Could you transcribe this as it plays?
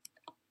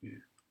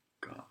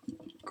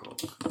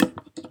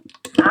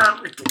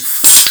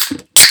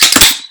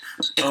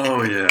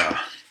Oh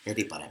yeah.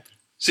 Heti parempi.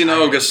 Siinä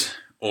aukesi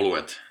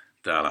oluet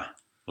täällä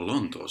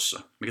Lontoossa.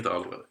 Mikä tää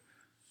alue oli?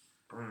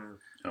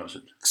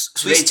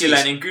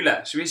 Sveitsiläinen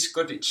kylä, Swiss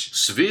Cottage.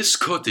 Swiss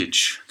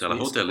Cottage. Täällä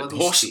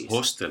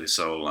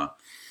hostellissa ollaan.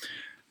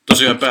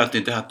 Tosiaan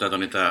päättiin tehdä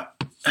tää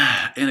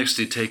NXT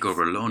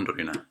TakeOver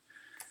Londonin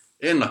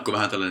ennakko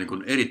vähän tällainen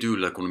niin eri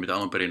tyylillä kuin mitä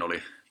alun perin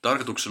oli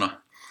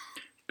tarkoituksena.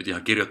 Piti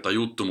ihan kirjoittaa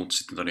juttu, mutta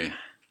sitten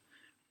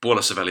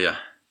puolessa väliä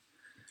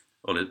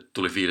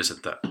tuli fiilis,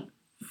 että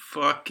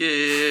fuck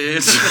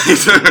it.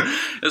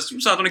 Ja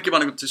saatu niin kiva,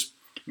 niin siis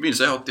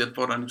Vince ehdotti, että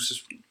voidaan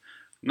siis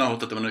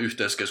nauhoittaa tämmöinen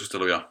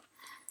yhteiskeskustelu ja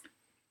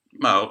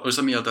mä olin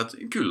sitä mieltä, että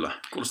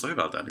kyllä, kuulostaa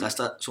hyvältä.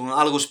 Tästä sun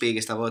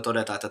alkuspiikistä voi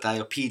todeta, että tää ei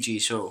ole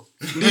PG-show.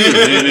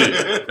 niin.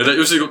 Että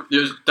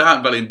jos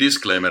tähän väliin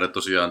disclaimer, että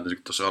tosiaan,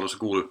 niin tuossa alussa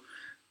kuului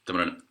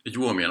tämmöinen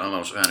juomien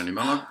avausääni, niin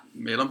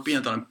meillä on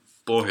pieni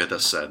pohja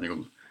tässä, että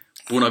niin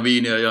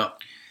punaviiniä ja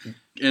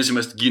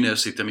ensimmäiset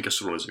Guinnessit ja mikä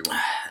sulla olisi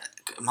juoma?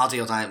 Mä otin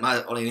jotain,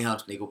 mä olin ihan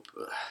niinku,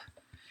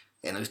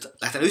 en ole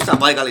lähtenyt yhtään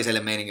paikalliselle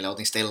meiningille,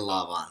 otin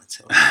Stellaa vaan, että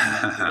se on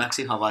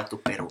hyväksi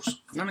havaittu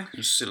perus. No niin,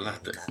 jos sillä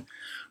lähtee.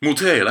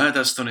 Mut hei,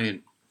 lähdetään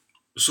sitten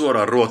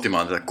suoraan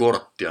ruotimaan tätä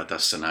korttia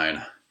tässä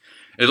näin.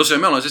 Eli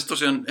tosiaan me ollaan siis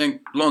tosiaan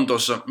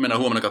Lontoossa,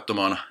 mennään huomenna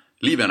katsomaan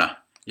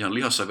livenä, ihan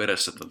lihassa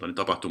veressä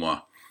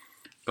tapahtumaa.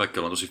 Kaikki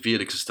ollaan tosi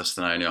fiiliksessä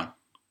tästä näin ja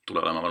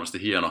tulee olemaan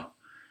varmasti hieno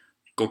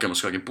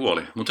kokemus kaikin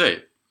puoli. Mut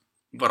hei,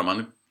 varmaan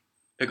nyt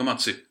eka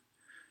matsi.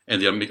 En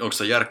tiedä, onko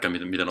tämä järkkä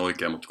miten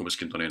oikein, mutta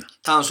kumminkin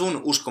Tämä on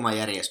sun uskoma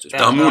järjestys.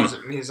 Tämä on mun.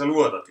 Mihin sä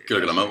luotat?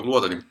 Kyllä, mä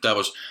luotan, että tämä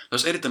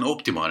olisi erittäin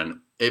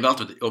optimaalinen. Ei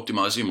välttämättä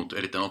optimaalisia, mutta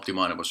erittäin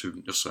optimaalinen voisi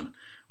jossain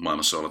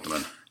maailmassa olla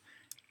tämmöinen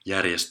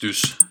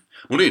järjestys.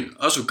 Mutta niin,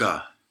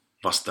 Asuka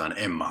vastaan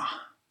Emma.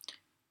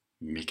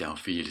 Mikä on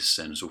fiilis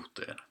sen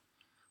suhteen?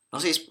 No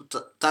siis,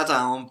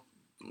 tätä on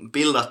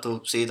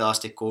pildattu siitä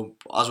asti, kun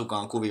Asuka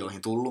on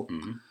kuvioihin tullut.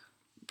 Mm-hmm.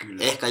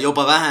 Kyllä. Ehkä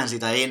jopa vähän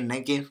sitä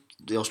ennenkin.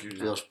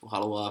 Jos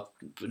haluaa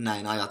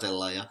näin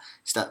ajatella. Ja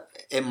sitä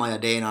Emma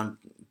ja Danan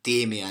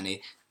tiimiä,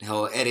 niin he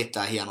on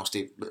erittäin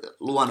hienosti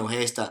luonut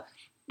heistä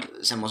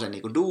semmoisen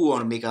niinku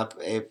duon, mikä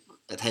ei,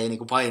 että he ei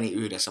niinku paini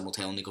yhdessä,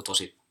 mutta he on niinku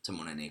tosi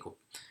semmoinen niinku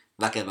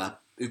väkevä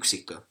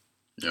yksikkö.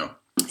 Joo.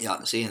 Ja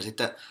siihen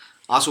sitten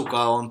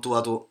Asuka on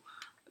tuotu,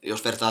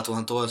 jos vertaa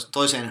tuohon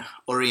toiseen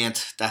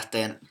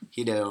Orient-tähteen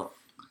Hideo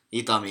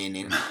Itamiin,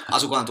 niin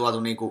Asuka on tuotu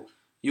niinku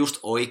just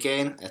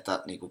oikein,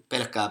 että niinku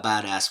pelkkää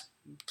badass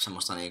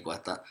semmoista niinku,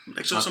 että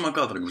eikö se ole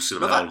samankaltainen kuin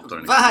sillä vähän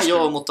ollut? Vähän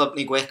joo, mutta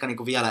niinku ehkä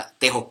niinku vielä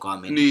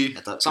tehokkaammin. Niin,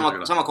 että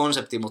sama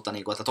konsepti, mutta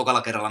niinku, että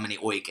tokalla kerralla meni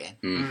oikein.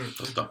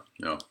 Totta,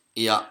 joo.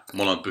 Ja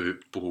molemmat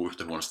puhuu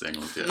yhtä huonosti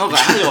englantia. No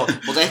vähän joo,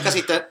 mutta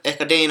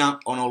ehkä Dana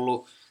on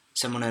ollut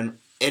semmoinen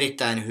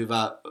erittäin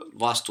hyvä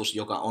vastus,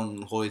 joka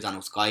on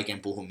hoitanut kaiken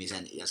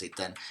puhumisen ja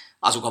sitten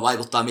Asuka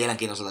vaikuttaa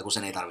mielenkiintoiselta, kun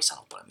sen ei tarvitse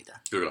sanoa paljon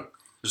mitään. Kyllä.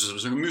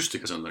 Se on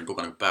mystikka sanotaan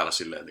koko ajan päällä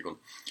silleen, että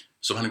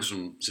se on vähän niin kuin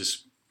sun,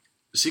 siis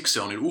siksi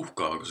se on niin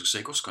uhkaava, koska se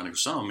ei koskaan niin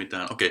sano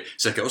mitään. Okei,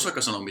 se ehkä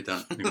osaakaan sanoa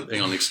mitään niin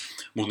englanniksi,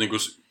 mutta niin kuin,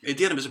 ei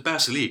tiedä, miten se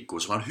päässä liikkuu.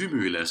 Se vaan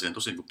hymyilee siihen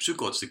tosi niin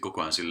psykoottisesti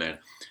koko ajan silleen.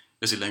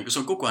 Ja silleen, se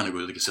on koko ajan niin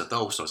jotenkin siellä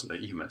taustalla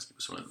silleen ihmeellisesti,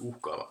 kun se on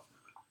uhkaava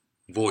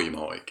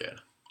voima oikein.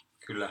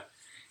 Kyllä.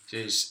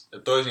 Siis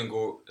toisin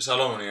kuin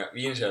Salomon ja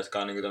Vince, jotka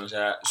on niin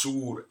tämmöisiä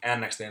suur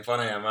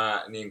NXT-faneja,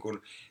 mä niin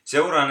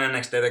seuraan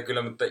NXTtä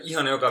kyllä, mutta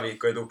ihan joka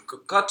viikko ei tule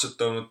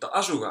katsottua, mutta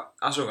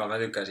Asuka mä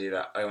tykkään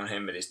siitä aivan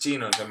hemmetistä.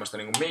 Siinä on semmoista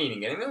niin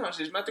meininkiä. Nimenomaan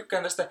siis mä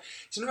tykkään tästä,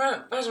 siinä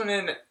on vähän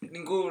semmoinen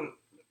niin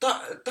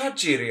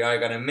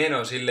Tajiri-aikainen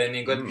meno silleen,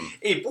 niin kuin, että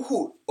ei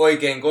puhu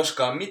oikein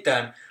koskaan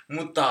mitään,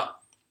 mutta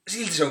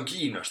silti se on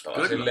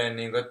kiinnostavaa. Silleen,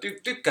 niin kuin,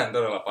 tykkään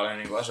todella paljon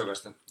niin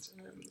Asukasta.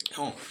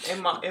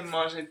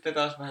 Emma on sitten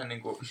taas vähän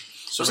niinku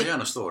se on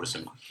hieno story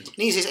sen.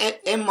 Niin siis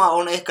Emma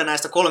on ehkä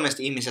näistä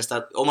kolmesta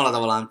ihmisestä omalla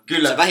tavallaan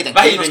kyllä, se vähiten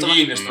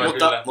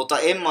kiinnostava mutta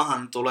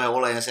Emmahan tulee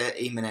olemaan se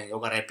ihminen,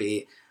 joka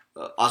repii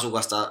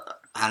Asukasta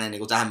hänen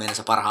niinku tähän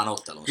mennessä parhaan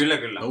ottelunsa.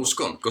 Kyllä. Mä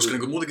uskon, koska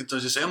niinku muutenkin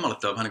toi siis Emmalle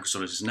tää on vähän niin kuin se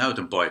oli siis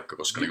näytön paikka,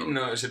 koska niinku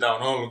no sitä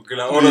on ollut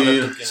kyllä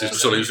odotettukin. Niin,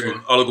 siis se oli just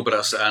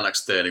alkuperäisessä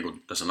NXT niinku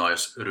tässä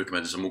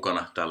naisrykmentissä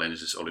mukana tälleen, niin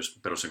siis oli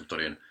perus niinku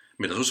todin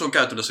mitä se on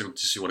käytännössä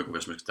siis juonikuvia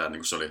esimerkiksi tää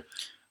niinku se oli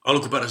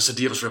alkuperäisessä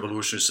Divas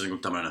Revolutionissa niin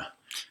tämmöinen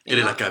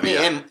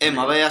edelläkävijä. Niin,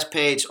 Emma vs.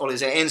 Page oli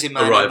se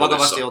ensimmäinen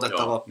vakavasti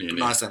otettava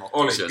naisten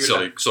ottelu.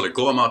 Se oli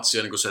kova matsi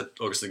ja niin se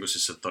oikeasti niin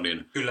siis, että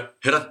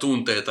herät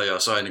tunteita ja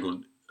sai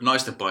niin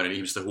naisten painin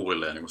ihmisten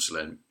huulille. Ja, niin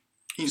silleen,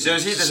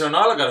 siitä se on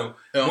alkanut,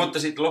 mutta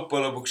sitten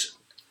loppujen lopuksi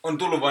on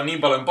tullut vaan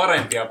niin paljon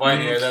parempia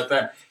painijoita.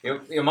 Että,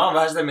 ja mä oon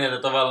vähän sitä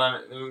mieltä tavallaan,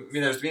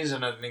 mitä just Vince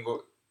sanoi, että niin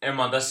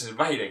Emma on tässä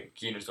vähiten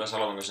kiinnostava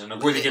Salomon kanssa. No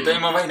kuitenkin, että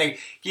Emma on vähiten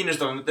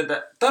kiinnostava, mutta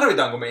että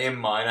tarvitaanko me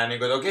Emmaa enää? Niin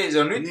kuin, että okei, se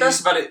on nyt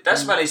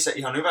tässä välissä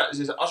ihan hyvä,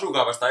 siis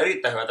Asuka vastaan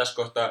erittäin hyvä tässä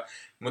kohtaa,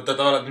 Mutta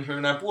tavallaan, että jos me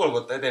mennään puoli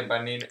vuotta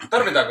eteenpäin, niin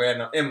tarvitaanko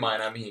Emma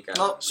enää mihinkään?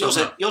 No,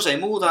 jos ei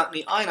muuta,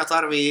 niin aina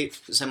tarvii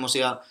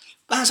semmosia,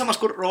 vähän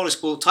samassa roolissa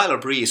kuin Tyler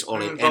Breeze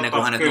oli ennen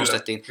kuin hänet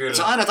nostettiin.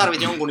 Sä aina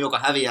tarvit jonkun, joka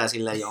häviää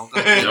silleen jonka.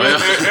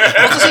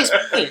 Mutta siis,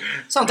 niin,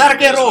 se on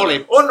tärkeä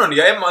rooli. On,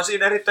 ja Emma on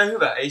siinä erittäin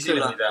hyvä, ei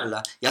sillä mitään.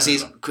 Kyllä. Ja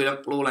siis kyllä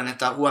luulen,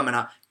 että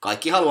huomenna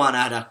kaikki haluaa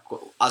nähdä,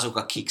 kun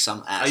Asuka kick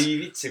some ass. Ai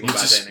vitsi, kun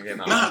pääsee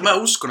näkemään. Mä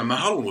uskon, ja mä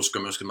haluan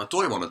uskoa myöskin, mä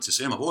toivon, että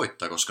siis Emma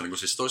voittaa, koska niin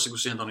siis toisin kuin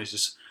siihen on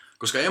siis,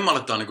 koska Emmalle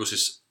tää on niin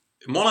siis,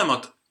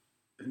 molemmat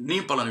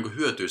niin paljon niin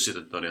hyötyy siitä,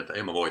 että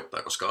Emma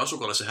voittaa, koska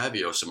Asukalle se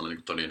häviö on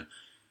semmoinen niin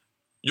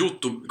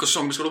juttu, koska se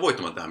on myöskin ollut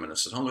voittamaan tähän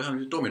mennessä. Se on ollut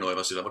ihan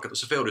dominoiva sillä, vaikka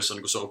tässä feudissa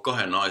niin se on ollut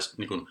kahden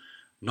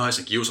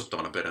naisen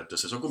kiusattavana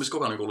periaatteessa. Se on kuitenkin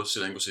koko ajan ollut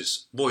silleen, niin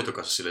siis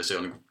voitokas, silleen, se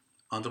on niin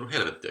antanut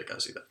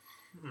helvettiäkään siitä.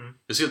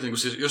 Ja silti, niin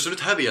siis, jos se nyt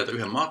häviää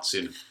yhden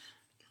matsin,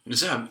 niin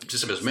sehän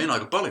pitäisi meinaa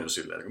aika paljon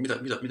silleen, mitä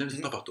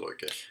nyt tapahtuu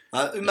oikein.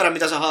 Mä ymmärrän,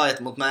 mitä sä haet,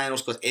 mutta mä en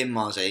usko, että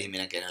Emma on se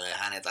ihminen, kenelle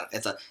hänet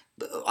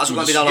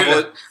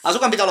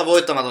Asukan pitää olla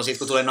voittamaton siitä,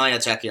 kun tulee Nia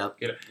Jax ja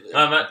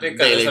mä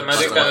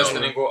tykkään tästä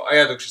niinku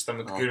ajatuksesta,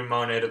 mutta kyllä mä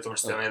oon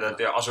ehdottomasti sitä mieltä,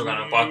 että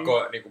Asukan on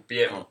pakko niinku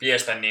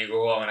piestä niinku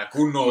huomenna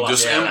kunnolla. Mutta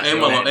jos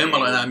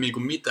Emmalla ei enää niinku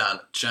mitään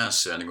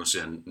chanceja niinku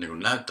siihen niinku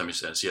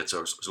näyttämiseen, siihen, että se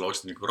on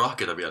oikeasti niinku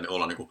rahkeita vielä, niin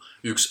olla niinku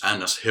yksi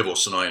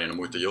NS-hevosnainen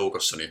muiden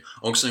joukossa, niin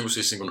onko se niinku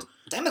siis niinku,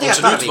 onko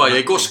se nyt vai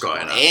ei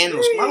koskaan enää? En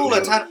usko. Mä luulen,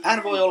 että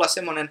hän voi olla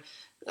semmoinen.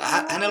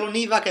 Hänellä on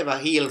niin väkevä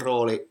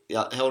heel-rooli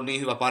ja he on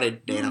niin hyvä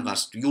pari Deinan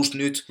kanssa just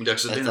nyt. Mutta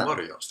eikö se Deinan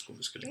varjausta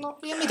kumminkin? No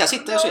ja mitä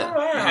sitten jos jää?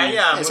 Vähän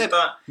jää,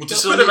 mutta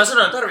kuten mä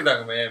sanoin,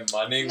 tarvitaanko me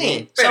Emmaa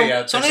niin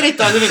periaatteessa. Se on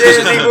erittäin hyvin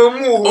kysynyt.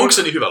 Onko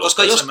se niin hyvä?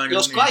 Koska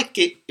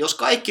jos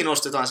kaikki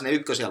nostetaan sinne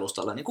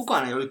ykkösjalustalle, niin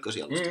kukaan ei ole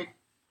ykkösjalustalla.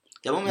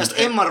 Ja mun mielestä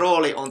Emman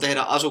rooli on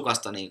tehdä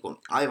Asukasta niin kuin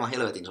aivan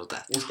helvetin iso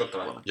tähti.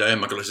 Uskottavaa. Ja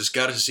Emma kyllä siis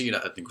kärsi siinä,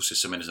 että niin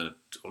siis se meni sen,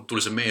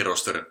 tuli se main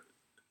roster,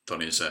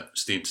 niin se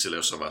stint sille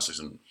jossain vaiheessa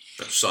sen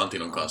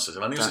Santinon kanssa. Se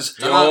vaan niin siis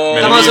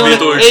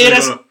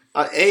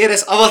ei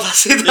edes avata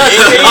sitä.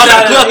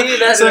 Ei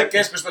lähdetä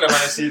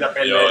keskustelemaan siitä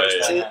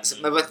peleistä.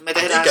 Me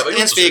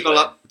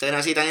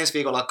tehdään siitä ensi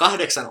viikolla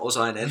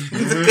 8-osainen.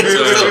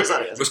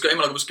 Koska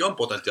Emmalla kuitenkin on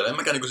potentiaalia.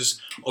 Emmäkään niin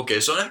siis,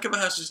 okei, se on ehkä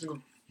vähän siis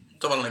niin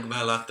tavallaan niin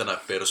vähän lähtänä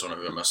persona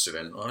yömässä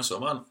silleen. No, se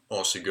on vaan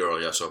Aussie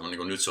girl ja se on,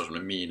 niin nyt se on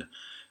semmoinen mean.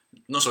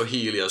 No se on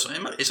hiili ja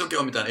ei se oikein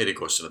ole mitään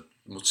erikoista.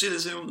 Mutta silti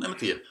se on, en mä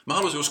tiedä. Mä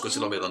haluaisin uskoa, että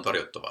sillä on vielä jotain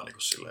tarjottavaa niin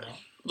silleen.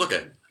 Mutta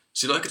okei,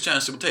 sillä on ehkä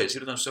chanssi, mutta hei,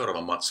 siirrytään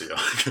seuraavaan matsiin.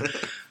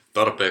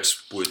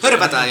 Tarpeeksi puittua.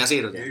 Hörpätään ja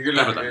siirrytään.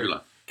 Kyllä.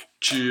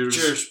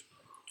 Cheers.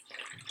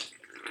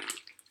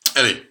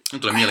 Eli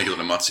nyt tulee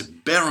mielenkiintoinen matsi.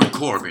 Baron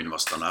Corbin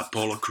vastaan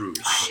Apollo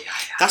Crews.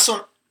 Tässä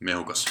on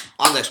mehukas.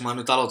 Anteeksi, mä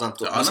nyt aloitan.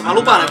 Mä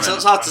lupaan, että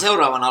saatte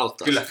seuraavan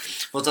aloittaa. Kyllä.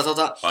 Mutta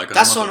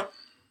tässä on,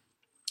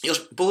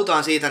 jos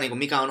puhutaan siitä, niin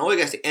mikä on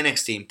oikeasti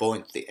NXT:n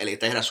pointti, eli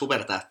tehdä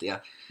supertähtiä,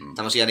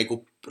 tämmöisiä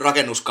niin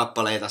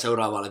rakennuskappaleita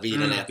seuraavalle 5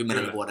 ja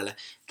 10 vuodelle.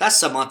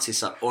 Tässä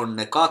matsissa on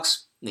ne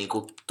kaksi niin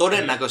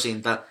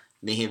todennäköisintä,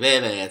 mihin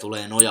WWE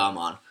tulee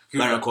nojaamaan.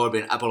 Baron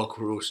Corbin, Apollo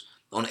Crews.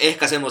 On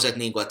ehkä semmoiset,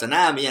 että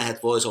nämä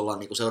miehet vois olla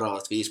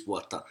seuraavat 5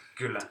 vuotta.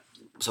 Kyllä.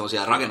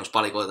 Semmoisia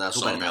rakennuspalikoita ja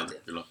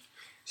supertähtiä.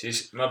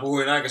 Siis mä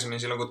puhuin aikaisemmin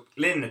silloin, kun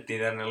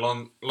lennettiin tänne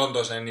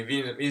Lontooseen, niin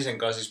Vincen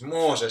kanssa siis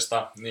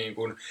Moosesta, niin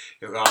kun,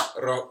 joka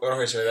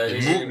rohisi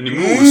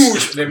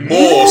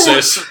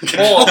Mooses!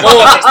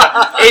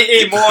 Moosesta!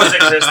 Ei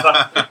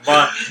Mooseksesta,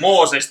 vaan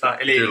Moosesta,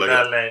 eli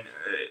tälleen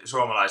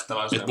suomalaista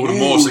lausuja. Et puhunut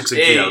Mooseksen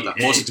kieltä.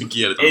 Mooseksen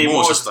kieltä. Ei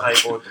Moosesta ei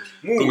puhuttu.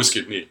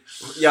 Kumminkin niin.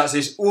 Ja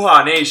siis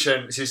Uha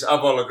Nation, siis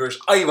Apollo Crews,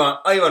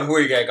 aivan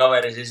huikea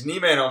kaveri, siis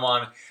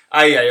nimenomaan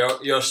äijä,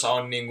 jossa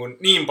on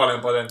niin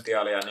paljon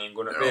potentiaalia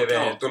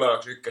VV:n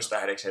tulevaksi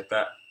ykköstähdeksi,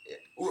 että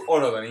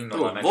odotan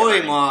innolla näkemään.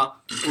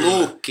 Voimaa,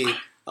 luukki,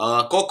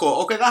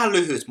 okei, vähän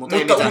lyhyt, mutta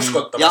ei mitään.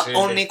 Uskottava ja silti.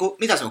 on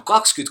mitä se on,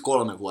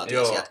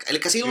 23-vuotias jätkä.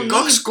 Elikkä silloin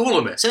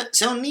 23?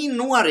 Se on niin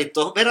nuori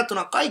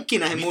verrattuna kaikkiin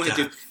näihin muihin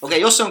tyyppiin.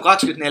 Okei, jos se on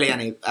 24,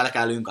 niin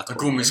älkää lynkatko.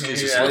 Kumminkin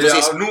siis. Ja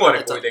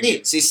nuori kuitenkin.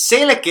 Niin, siis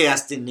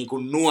selkeästi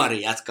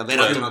nuori jätkä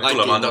verrattuna kaikkiin.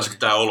 Tulee vaan tämmöisen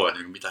tää olo,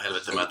 että mitä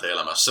helvettiä mä teen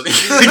elämässä.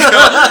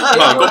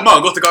 Mä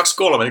oon kohta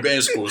 23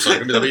 ensi kuussa,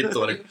 mitä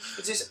vittua.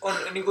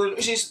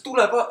 Siis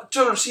tulepa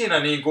John Cena,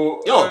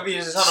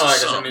 Viisi sanoi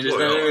aikaisemmin, siis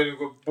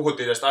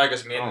puhuttiin tästä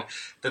aikaisemmin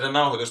tätä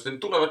nauhoitusta, niin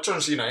tuleva John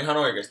Cena ihan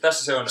oikeesti.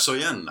 Tässä se on. Se on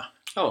jännä.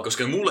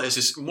 Koska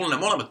mulle ne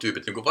molemmat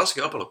tyypit,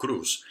 varsinkin Apollo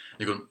Crews,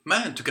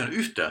 mä en tykännyt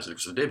yhtään kun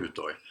se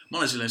debytoi. Mä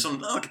olin silleen,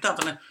 tää on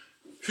tämmönen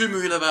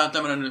hymyilevä,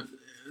 tämmönen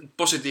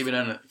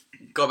positiivinen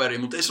kaveri,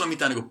 mutta ei sillä ole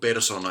mitään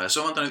persoonaa. Ja se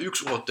on vaan tämmönen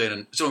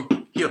yksiulotteinen, se on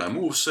hienoja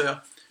moveseja,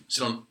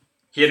 sillä on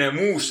hienoja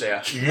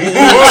muuseja.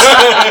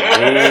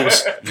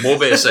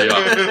 Moveseja.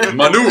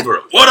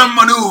 Maneuver. What a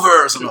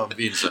maneuver, sanoo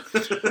Vince.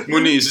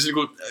 Mun niin, siis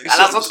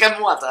älä sotke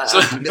mua tää.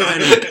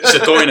 Se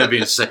toinen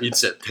Vince, se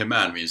itse, the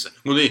man Vince.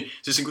 Mut niin,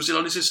 siis sillä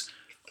oli siis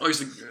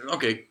oikeesti,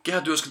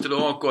 kehätyöskentely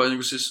on ok,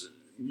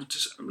 mutta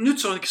nyt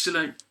se on jotenkin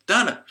silleen,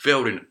 tämän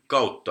feudin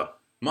kautta,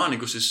 mä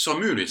oon siis, se on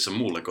myynyt itse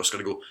mulle, koska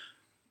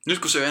nyt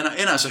kun se ei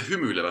enää se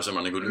hymyilevä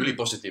semmoinen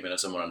ylipositiivinen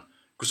semmoinen,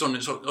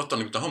 kun se on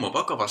ottanut niin tämän homman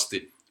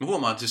vakavasti, mä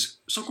huomaan, että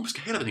siis, se on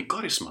kumminkin helvetin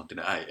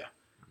karismaattinen äijä.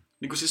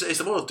 Niin kuin siis ei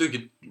sitä voi olla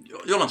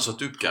jollain tasolla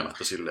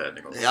tykkäämättä silleen.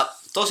 Niin kuin. Ja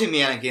tosi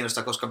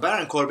mielenkiintoista, koska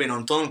Baron Corbin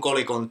on ton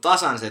kolikon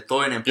tasan se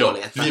toinen puoli.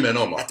 Joo,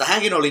 nimenomaan. Että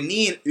hänkin oli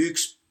niin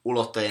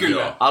yksiulotteinen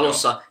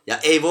alussa ja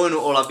ei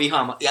voinut olla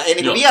vihaama. Ja ei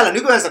niin vielä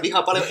nykyään sitä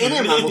vihaa paljon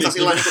enemmän, mutta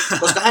sillä niin kuin,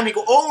 koska hän niin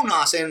kuin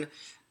ownaa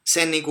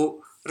sen niin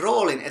kuin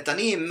roolin, että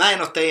niin, mä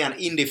en ole teidän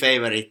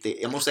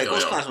indie-favoritti, ja musta ei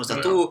koskaan semmoista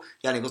tuu,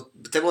 ja niin kuin,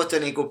 te voitte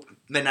niin kuin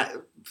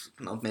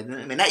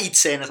mennä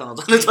itseen,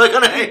 sanotaan nyt vaikka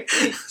näin.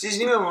 Siis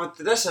nimenomaan,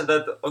 että tässä on tämä,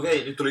 että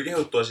okei, nyt tuli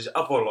kehuttua siis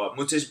Apolloa,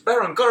 mutta siis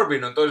Baron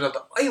Corbin on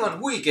toisaalta aivan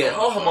huikea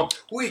hahmo,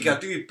 huikea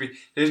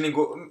tyyppi, siis niin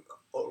kuin,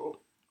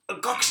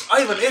 kaksi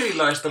aivan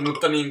erilaista,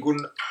 mutta niin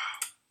kuin,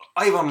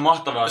 aivan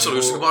mahtavaa. Se oli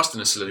just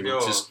vastine sille, niin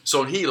kuin, siis, se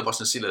on heel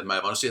vastine sille, että mä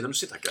en vaan sietänyt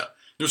sitäkään.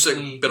 Just se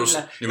perus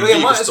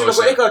niin silloin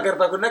kun ekaa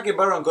kertaa kun näki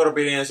Baron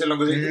Corbinin ja silloin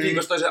kun se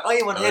viikossa toiseen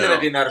aivan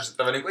helvetin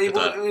ärsyttävä niin ei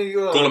voi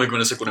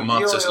 30 sekunnin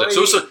matse sille.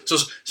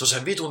 Se on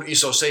se vitun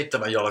iso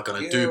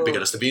 7-jalkainen tyyppi,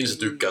 kenestä Vince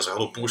tykkää, se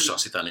haluaa pushaa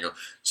sitä niinku.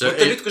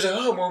 Mutta nyt kun se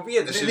hahmo on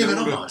viety sinne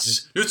nimenomaan.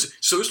 Siis nyt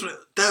se on just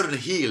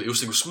täydellinen heel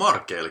just niinku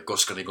Smarkeille,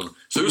 koska niinku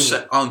se on just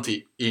se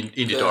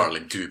anti-indie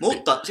darling tyyppi.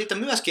 Mutta sitten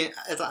myöskin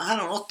että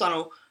hän on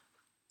ottanut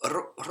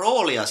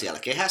roolia siellä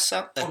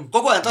kehässä,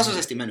 koko ajan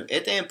tasaisesti mennyt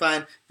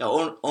eteenpäin ja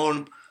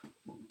on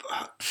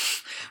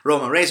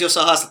Roman Reigns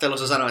jossain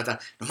haastattelussa sanoi, että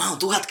no mä oon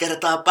 1000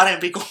 kertaa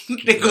parempi kuin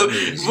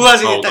vuosi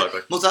sitten.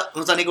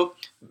 Mutta niinku,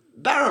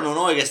 Baron on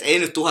oikeasti, ei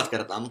nyt 1000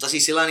 kertaa, mutta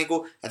siis sillä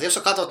niinku, että jos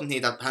sä katsot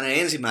niitä hänen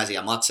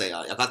ensimmäisiä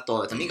matseja ja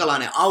katsoo, että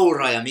minkälainen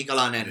aura ja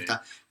minkälainen, että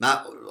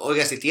mä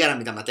oikeasti tiedän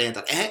mitä mä teen,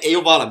 ei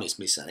ole valmis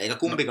missään, eikä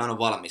kumpikaan ole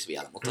valmis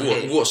vielä. Mutta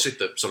vuosi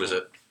sitten se oli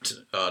se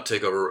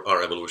TakeOver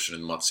Our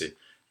Evolutionin matsi.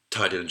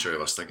 Ty Dillinger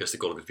vastaan kesti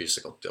 35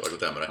 sekuntia, vaikka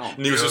tämmöinen.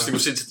 Niin kuin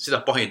sitä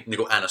pahin, niin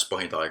kuin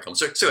NS-pahinta aikaa.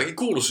 Mutta se kaikki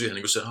kuului siihen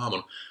niin sen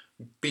hahmon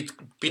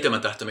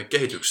pitemmän tähtäimen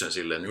kehitykseen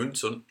silleen. Niin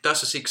se on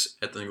tässä siksi,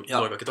 että niin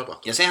tulee kaikki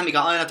tapahtuu. Ja sehän,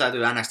 mikä aina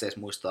täytyy NXT:ssä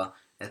muistaa,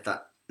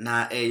 että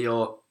nämä ei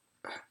ole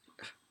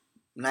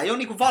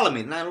niin kuin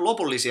valmiit, nämä on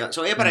lopullisia.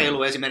 Se on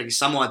epäreilu esimerkiksi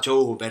Samoa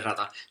Joe'hun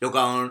verrata,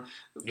 joka on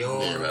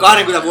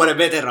 20 vuoden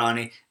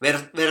veteraani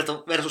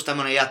versus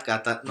tämmöinen jätkä,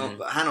 että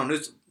hän on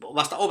nyt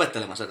vasta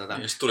opettelemassa tätä.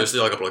 Ja tuli sitten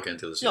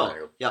jalkapallokentiltä. Joo,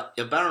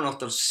 ja Baron on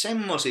ottanut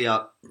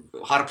semmosia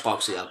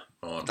harppauksia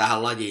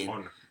tähän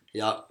lajiin.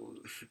 Ja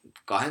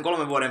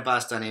 2-3 vuoden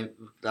päästä niin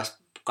tästä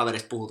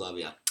kaverista puhutaan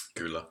vielä.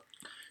 Kyllä.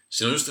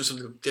 Siinä on just se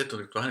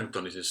tietty vähän niin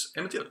kuin siis,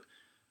 en mä tiedä,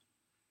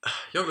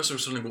 jonkinlaista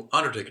semmoista niin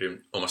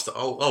Undertakerin omasta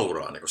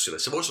auraa niin sille.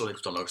 Se voisi olla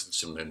niin oikeasti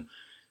semmoinen,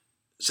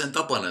 sen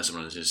tapainen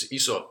semmoinen siis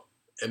iso,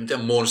 en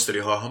tiedä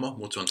monsterihahmo,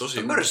 mutta se on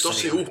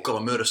tosi uhkaava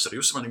mörssari.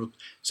 Just semmoinen, niin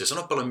se ei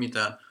sano paljon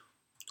mitään,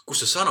 kun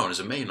se sanoo, niin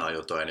se meinaa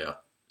jotain ja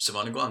se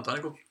vaan niin antaa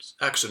niin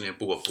actionia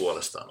puhua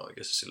puolestaan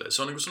oikeasti silleen.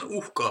 Se on niin sellainen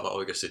uhkaava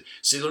oikeasti.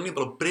 Siitä on niin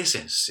paljon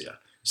presenssiä.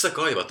 Sitä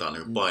kaivataan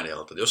niin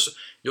painijalta.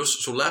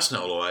 Jos sun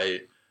läsnäoloa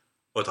ei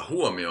ota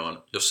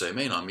huomioon, jos se ei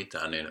meinaa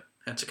mitään, niin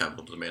et sekään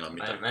puhuta meinaa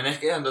mitään. Mä en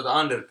ehkä ihan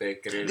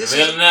Undertakeria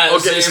vielä näe.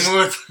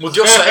 Mutta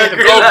jos sä ehkä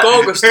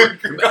kaukastu,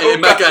 ei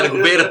mäkään niinku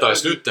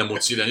vertais nytten,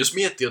 mutta silleen, jos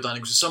miettii jotain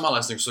niinku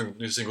samanlaista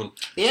niinku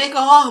niin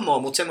eikä hahmoa,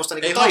 mutta semmoista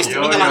niinku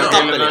taistelua, minkälainen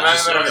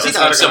tappelija.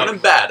 Sitä on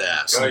semmoinen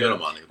badass.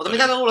 Mutta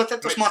mitä te luulette,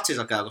 että tuossa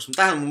matsissa käy, koska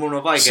tähän mun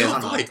on vaikea sanoa.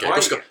 Se on vaikea,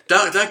 koska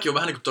tääkin on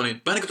vähän niin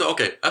kuin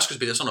okei, äsken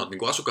pitää sanoa, että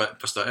niin Asuka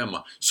vastaan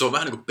Emma, se on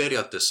vähän niin kuin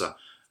periaatteessa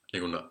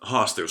niin kuin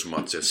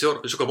haastajuusmatsi.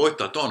 Jos joka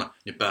voittaa ton,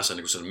 niin pääsee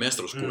niin sen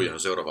mestaruuskuvioon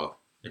seuraavaan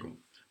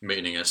niin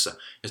meiningessä.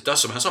 Ja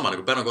tässä on vähän sama, niin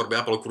kuin Baron Corbin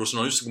ja Apollo Crews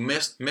on just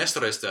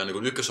mestareista ja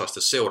niin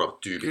ykkösaasteessa seuraavat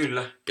tyypit.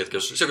 Kyllä. Ketkä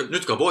jos se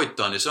nytkään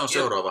voittaa, niin se on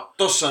seuraava.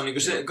 Tossa on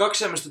niin se, 2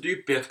 sellaista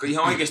tyyppiä, jotka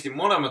ihan oikeasti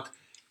molemmat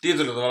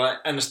tietyllä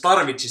tavalla ns.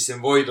 Tarvitsisi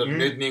sen voiton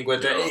nyt, niin kuin,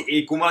 että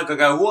ei kummallakaan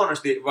käy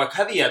huonosti, vaikka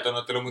häviää ton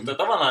ottelun, mutta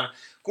tavallaan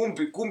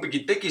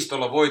kumpikin tekisi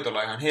tuolla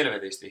voitolla ihan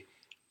helvetisti.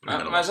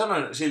 Mä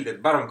sanoin silti,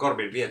 että Baron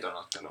Corbin vie ton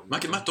ottelun.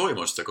 Mä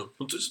toivon sitä,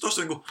 mutta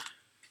tuosta niinku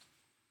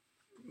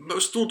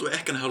tuntuu,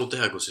 ehkä ne haluaa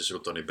tehdä, kun siis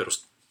joku niin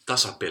perus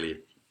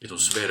tasapeli, vitun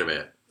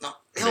sverve.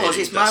 No joo,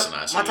 siis mä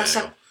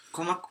tässä,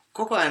 kun mä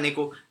koko ajan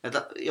niinku,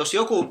 että jos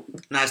joku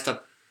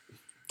näistä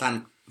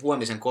tämän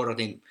huomisen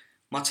kortin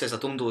matseista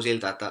tuntuu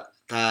siltä, että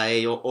tää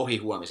ei ole ohi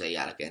huomisen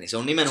jälkeen, niin se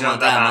on nimenomaan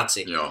tämä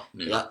matsi. Joo,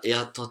 niin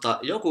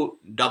joku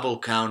double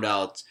count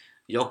out,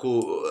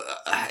 joku,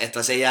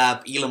 että se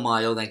jää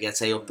ilmaa jotenkin, että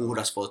se ei ole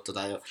puhdas voitto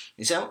tai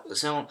niin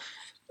se on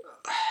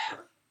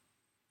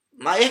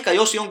mä ehkä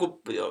jos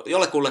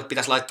jollekulle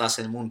pitäisi laittaa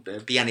sen mun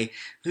pieni,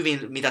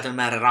 hyvin mitätön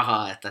määrä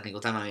rahaa, että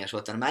niin tämä mies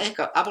voittaa, niin mä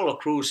ehkä Apollo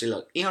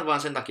Crewsille ihan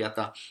vaan sen takia,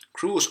 että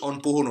Crews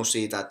on puhunut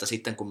siitä, että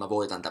sitten kun mä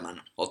voitan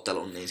tämän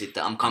ottelun, niin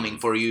sitten I'm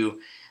coming for you.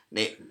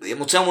 Niin,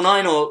 mutta se on mun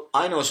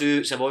ainoa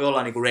syy, se voi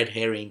olla niinku red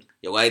herring,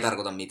 joka ei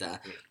tarkoita mitään.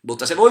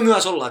 Mutta se voi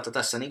myös olla, että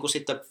tässä niinku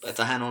sitten,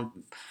 että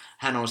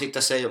hän on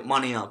sitten se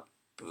mania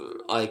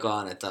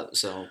aikaan, että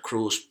se on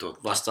Cruz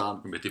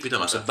vastaan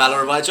se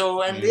Valor vai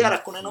Joe, en tiedä,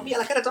 kun en ole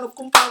vielä kertonut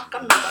kumpaan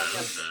kannataan.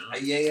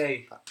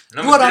 Ei.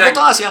 No, juodaanko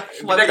taas ja...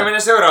 Pitääkö mennä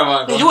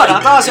seuraavaan? Niin,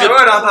 juodaan taas ja...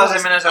 Juodaan taas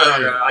ja mennä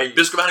seuraavaan.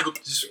 Pitäisikö vähän niin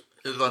kuin... Siis,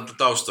 jotain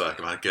taustaa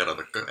ehkä vähän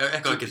kerrata.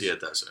 Ehkä kaikki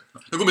tietää sen.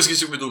 No kumminkin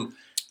se vitun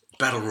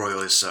Battle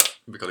Royaleissa,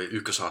 mikä oli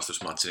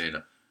ykköshaastusmatsi,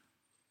 niin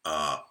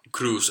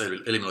Cruz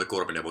eliminoi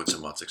Corbin ja voitti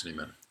sen matsiksi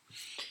nimen.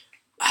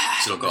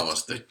 Silloin kauan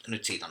sitten.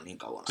 Nyt siitä on niin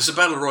kauan. Tässä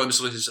Battle Royale,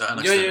 missä oli siis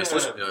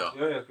NXT. Joo,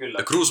 kyllä.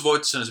 Ja Cruz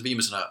voitti sen se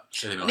viimeisenä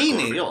eliminoi Niin,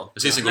 Corbin. joo.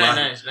 Ja siis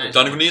Näin.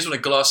 tää on niin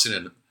semmoinen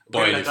klassinen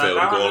painifeulu,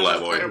 kun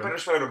ollaan voi.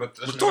 Perusfeulu,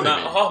 mutta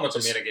nämä hahmot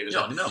on mielenkiintoisia.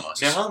 Joo, nimenomaan.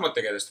 Ne hahmot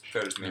tekee tästä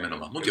feudusta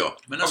nimenomaan. Mut joo,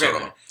 mennään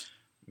seuraavaan.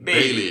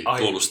 Bailey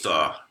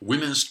puolustaa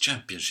Women's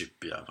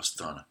Championshipia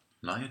vastaan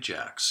Nia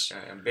Jax. Ja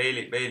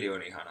Bailey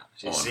on ihana.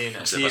 Siis on.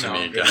 Siinä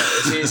on kyllä.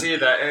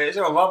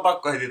 Se on vaan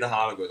pakko heti tähän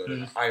alkuun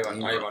todella.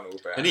 Aivan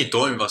upea. Ja niin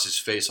toimiva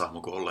siis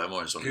face-hahmo kuin ollaan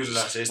voi.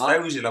 Kyllä, siis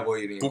täysillä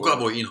voi niin. Kuka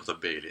voi inhota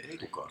Bailey? Ei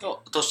kukaan.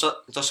 Joo,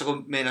 tossa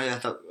kun meidän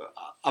että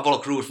Apollo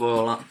Crews voi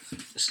olla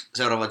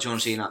seuraava John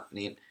Cena,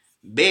 niin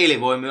Bailey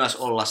voi myös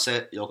olla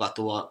se, joka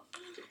tuo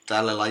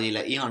tälle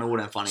lajille ihan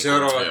uuden fanin.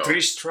 Seuraava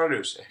Trish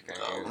Stratus ehkä.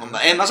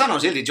 En mä sano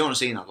silti John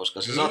Cena,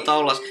 koska se saattaa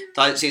olla,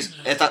 tai siis,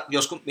 että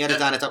jos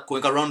mietitään, että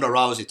kuinka Ronda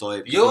Rousey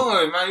toimii.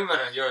 Joo, mä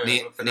ymmärrän,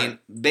 niin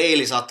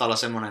Bailey saattaa olla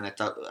semmoinen,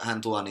 että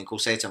hän tuo niinku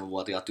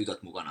 7-vuotiaat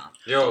tytöt mukanaan.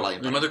 Joo,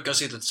 no mä tykkään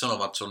siitä, että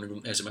sanovat, että se on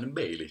niinku ensimmäinen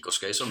Bailey,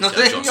 koska ei se ole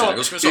mikään John Cena,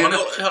 koska se on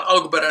ihan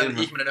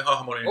alkuperäinen ihminen ja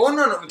hahmo. Niin...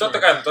 On,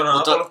 totta kai, mutta onhan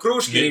Apollo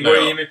Crewskin niinku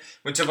ihminen,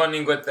 mutta se vaan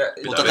niinku, että...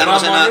 Mutta mä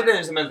oon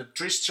edelleen sitä mieltä, että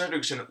Trish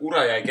Stratuksen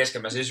ura jäi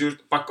kesken. Mä siis just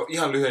pakko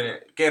ihan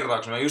lyhyen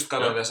kertauksena, mä just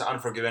katsoin tässä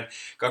Unforgiven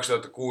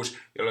 2006,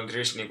 jolloin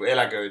Trish niinku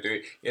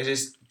eläköityi. Ja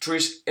siis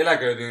Trish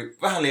eläköityi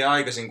vähän liian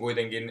aikaisin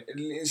kuitenkin.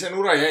 Sen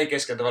ura jäi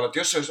kesken tavallaan, että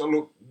jos se olisi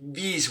ollut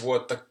 5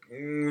 vuotta,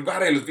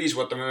 vähän reilut 5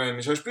 vuotta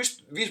myöhemmin, se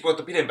olisi 5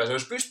 vuotta pidempään, se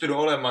olisi pystynyt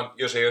olemaan,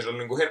 jos ei olisi ollut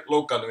niinku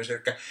loukkaantumista.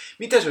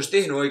 Mitä se olisi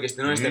tehnyt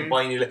oikeasti naisten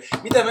painille?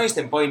 Mitä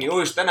naisten paini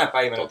olisi tänä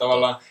päivänä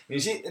tavallaan?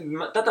 Niin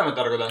tätä mä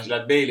tarkoitan sillä,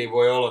 että Bailey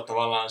voi olla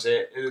tavallaan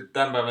se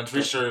tämän päivän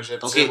Trish Stratus,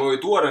 että se voi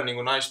tuoda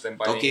niinku naisten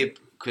painiin. Toki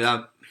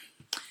kyllä...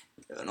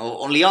 No,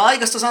 on liian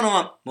aikaista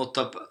sanoa,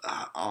 mutta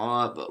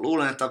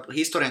luulen, että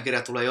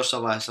historiankirja tulee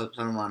jossain vaiheessa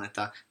sanomaan,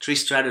 että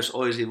Trish Stratus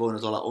olisi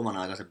voinut olla oman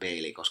aikansa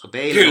Bailey, koska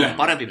Bailey kyllä. On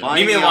parempi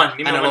painija.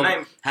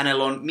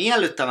 Hänellä on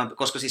miellyttävämpi,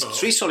 koska siis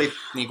Trish oli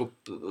niinku,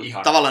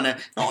 tavallaan,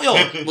 no joo,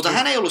 mutta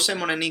hän ei ollut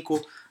semmoinen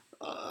niinku,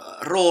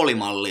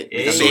 roolimalli.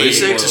 Se oli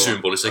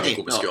seksisymboli sekin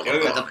kumminkin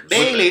omalla.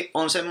 Bailey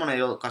on semmoinen,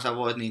 joka sä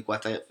voit, niinku,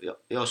 että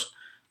jos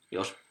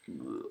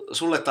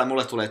sulle tai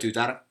mulle tulee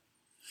tytär,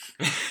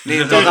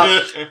 niin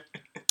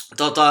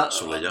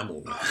sulle ja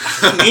mulle.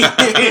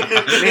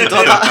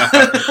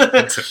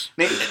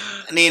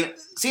 niin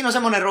siinä on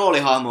semmoinen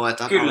roolihahmo,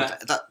 että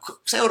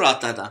seuraa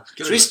tätä.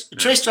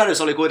 Trish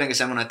Stratus oli kuitenkin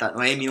semmoinen, että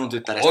no ei minun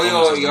tyttärestä.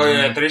 Joo,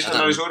 ja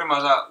Trish oli suurimman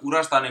osa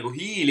urastaan niinku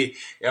hiili,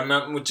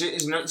 mutta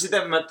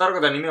sitä mä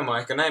tarkoitan nimenomaan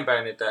ehkä näin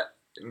päin, että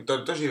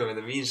tosi hyvä,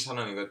 mitä Vince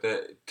sanoi, että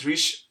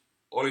Trish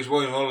olisi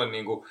voinut olla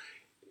niinku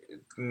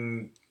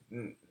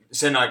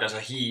sen aikansa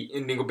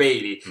niinku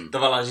Bailey.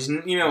 Tavallaan siis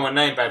nimenomaan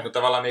näin päin, mutta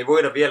tavallaan me ei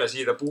voida vielä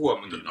siitä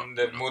puhua,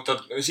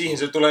 mutta siihen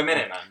se tulee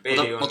menemään.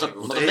 Mutta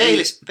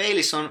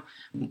Baileyssä on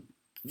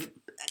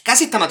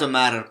käsittämätön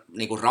määrä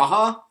niinku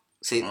rahaa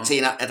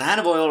siinä, että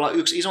hän voi olla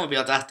yksi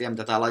isompia tähtiä,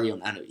 mitä tämä laji on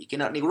nähnyt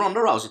ikinä, niin kuin Ronda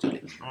Rousey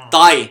tyyli.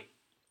 Tai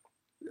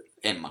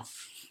Emma.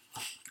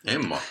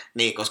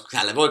 Niin, koska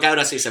hänelle voi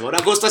käydä siis, se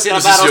voidaan kustaa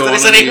siellä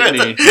päärosterissa,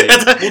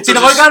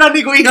 siinä voi käydä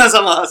niinku ihan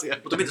sama asia.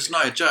 Mutta mitäs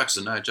Nia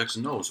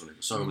Jackson nousu?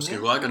 Se on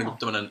myöskin aika niinku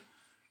tämmönen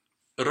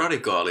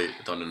radikaali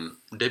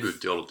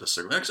debyytti ollut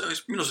tässä.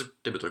 Milloin se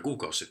debyytoi?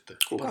 Kuukausi sitten?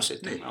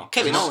 Niin.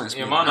 Kevin Owens.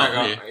 Ja mä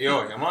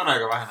oon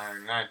aika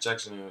vähän Nia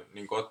Jacksonin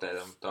niinku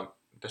otteita, mutta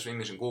tässä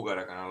viimeisen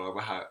kuukauden aikana on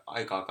vähän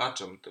aikaa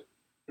katsoa, mutta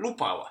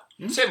lupaava.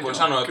 Sen voi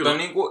sanoa, että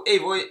niinku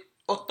ei voi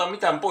ottaa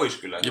mitään pois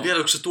kyllä. Ja vielä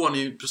kun se tuo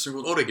niin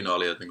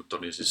originaali, että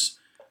niin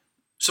siis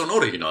se on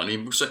originaali,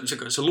 niin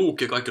se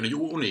luukki ja kaikki on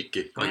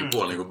uniikki kaikki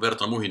puolella niin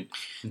verrattuna muihin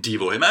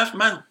divoihin.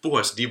 Mä en puhu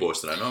edes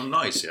divoista näin, ne on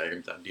naisia eikä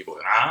mitään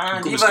divoja.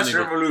 Divas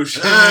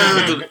Revolution.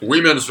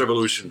 Women's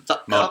Revolution.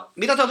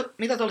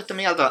 Mitä te olitte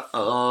mieltä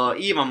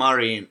Eva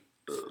Marien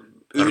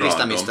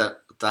yhdistämistä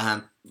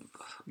tähän?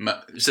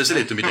 Se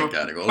selitty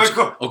mitenkään.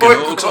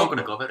 Onko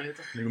ne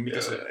kavereita?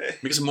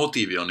 Mikä se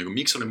motiivi on?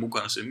 Miksi oli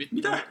mukana se?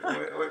 Mitä?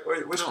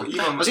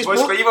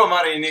 Voisiko Ivo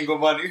Marin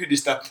vaan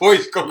yhdistää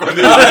pois kokonaan?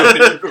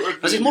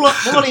 Siis mulla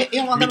oli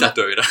ihan mitä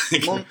töitä?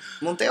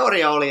 Mun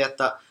teoria oli,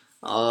 että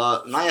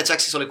Nia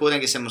Jaxissa oli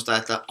kuitenkin semmoista,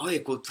 että oi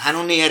kun hän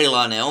on niin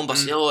erilainen ja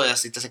onpas joo, ja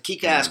sitten se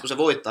kick-ass, kun se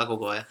voittaa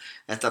koko ajan.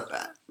 Että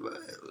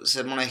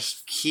semmoinen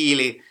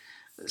hiili,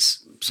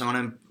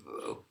 semmoinen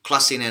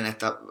klassinen,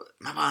 että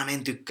mä vaan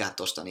en tykkää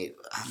tosta, niin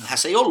hän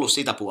ei ollut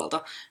sitä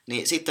puolta.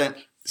 Niin sitten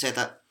se,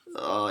 että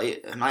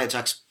Nia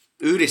Jax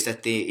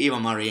yhdistettiin Eva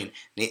Mariin,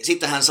 niin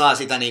sitten hän saa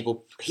sitä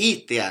niinku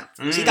hiittiä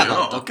sitä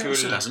kautta. Okay,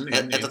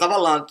 että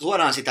tavallaan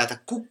tuodaan sitä, että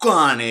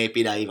kukaan ei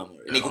pidä Eva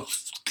Maria. Niinku,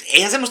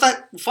 eihän semmoista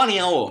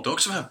fania ole. Mutta onko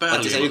se vähän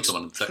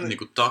pääliivottavan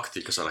niinku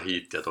taktiikka saada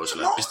hiittiä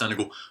toiselle? No. Pistää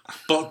niinku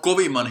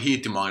kovimman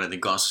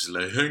hiittimagneetin kanssa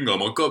silleen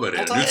hengaamaan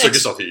kaveria, nyt säkin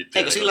saat hiittiä.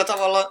 Eikö sillä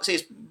tavalla,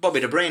 siis Bobby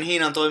the Brain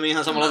Heenan toimii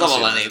ihan samalla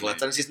tavalla. Niinku,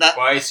 että, siis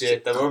paitsi,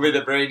 että Bobby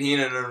the Brain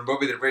Heenan on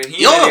Bobby the Brain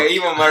Heenan ja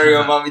Eva Maria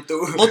on vaan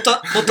vittu. mutta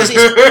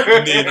siis...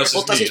 niin, no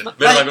siis niin.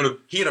 Verraanko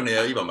nyt Heenania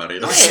ja Eva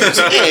Maria? No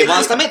ei,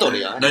 vaan sitä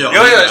metodia. No joo,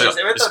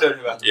 se metodi on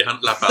hyvä. Ihan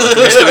läpää.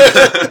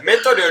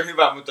 Metodi on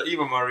hyvä, mutta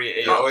Eva Maria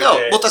ei ole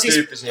oikein mutta siis,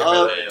 tyyppisiä.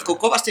 kun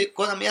kovasti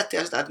koitan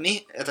miettiä sitä,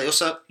 että jos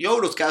sä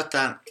joudut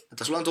käyttämään,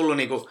 että sulla on tullut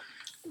niinku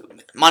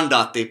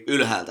mandaatti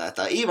ylhäältä,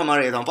 että Eva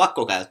Mariata on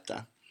pakko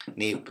käyttää,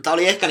 niin tää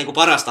oli ehkä niinku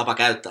paras tapa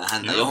käyttää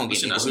häntä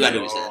johonkin niinku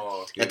hyödylliseen.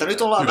 Että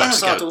nyt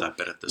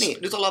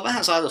ollaan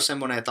vähän saatu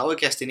semmoinen, että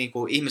oikeasti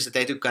niinku ihmiset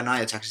ei tykkää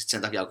Nia Jaxista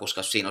sen takia,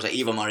 koska siinä on se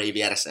Eva Maria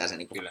vieressä ja se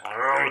niinku...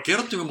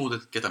 Kerrottiko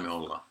muuten, ketä me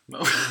ollaan?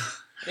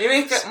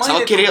 Sä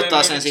voit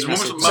kirjoittaa sen sinne.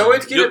 Sä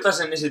voit kirjoittaa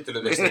sen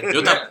esittelytekstin.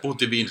 Jota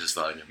puhuttiin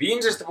Vincestä aiemmin.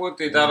 Vincestä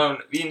puhuttiin, täällä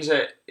on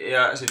Vince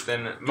ja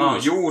sitten mä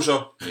oon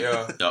Juuso.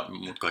 Ja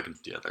mut kaikki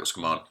nyt tietää,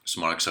 koska mä oon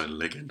Smarkside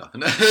legenda.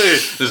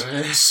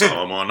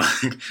 Salomon.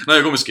 No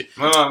ja kumminkin.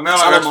 Me ollaan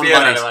kaksi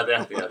vierailevaa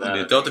tehtiä täällä.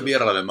 Niin, te ootte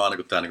vierailevia, mä oon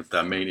niinku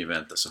tää main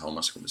event tässä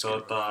hommassa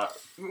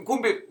kumminkin.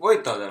 Kumpi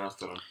voittaa tämän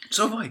ottelun?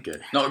 Se on vaikea.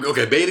 No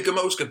okei, Bailey, kyllä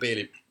mä uskon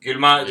Bailey.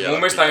 Kyllä mun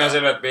mielestä on ihan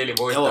selvä, että Bailey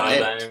voittaa.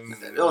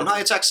 Joo,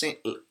 Nia Jackson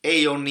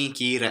ei ole niin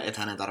kiire, että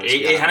hänen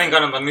tarvitsee. Ei hänen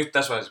kannata nyt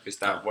tässä vaiheessa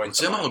pistää voittamaan.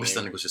 Se mä haluan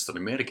pistää niinku siis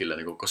merkille,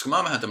 niinku, koska mä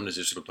oon vähän tämmönen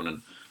siis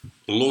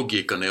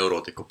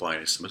logiikka-neurootikko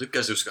painissa. Mä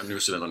tykkäisin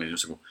just silleen,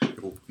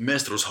 joku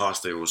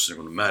mestaruushaastajuus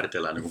niinku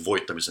määritellään niinku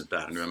voittamisen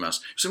tähden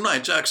yömäässä. Jos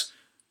Nia Jax,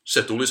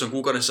 se tuli, se on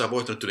kuukauden sisään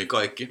voittanut yli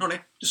kaikki. No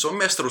niin, se on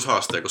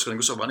mestaruushaastaja, koska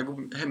niinku se on vaan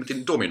niinku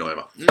hemmetin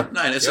dominoiva.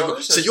 Näin, että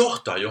se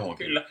johtaa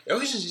johonkin. Kyllä. Ja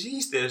olisi se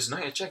siistiä, jos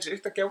Nia Jax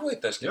yhtäkkiä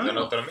voittaisikin tämän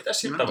ottelun. Mitä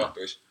sitten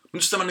tapahtuisi?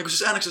 Mutta tämä niinku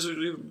siis NXT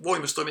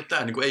voimassa toimii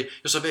tää, niinku ei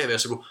jossain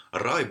VVS joku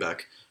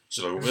Ryback,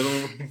 sillä on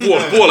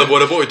puolen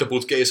vuoden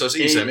voittoputki, ei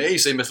saisi ei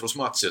se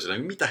mestaruusmatsia, sillä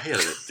mitä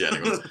helvettiä.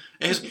 Niinku.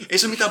 Ei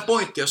se ole mitään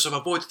pointtia, jos sä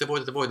vaan voitit,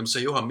 mutta se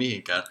ei johda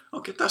mihinkään.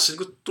 Okei, tässä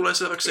niinku tulee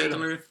selväksi se, että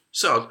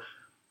sä oot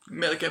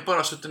melkein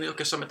paras nyt, niin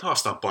oikein sä menet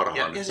haastaa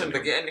parhaan. Ja sen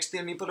takia NXT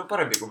on niin paljon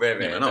parempi kuin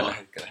WWE tällä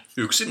hetkellä.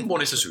 Yksin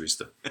monissa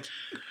syistä.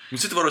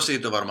 Mutta sitten voidaan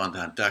siitä varmaan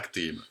tähän tag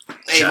team.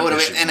 Ei voida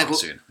ennen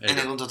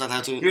kuin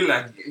täytyy...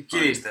 Kyllä,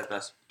 kiristää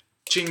tässä.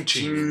 Ching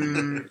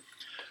ching.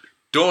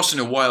 Dawson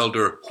ja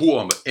Wilder,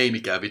 ei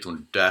mikään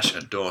vitun Dash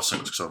and Dawson,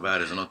 koska se on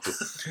väärin sanottu.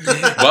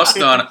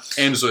 Vastaan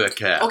Enzo ja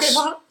Cass. Okei,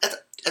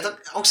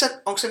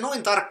 onko se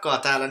noin tarkkaa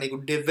täällä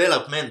niinku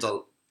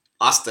developmental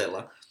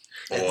asteella?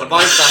 Että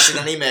vaihtaa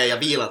sitä nimeä ja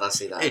viilata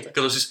sitä. Ei,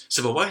 kato siis,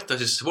 se voi vaihtaa,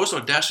 siis se voisi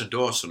olla Dash and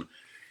Dawson,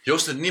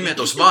 jos ne nimet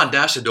olisi vaan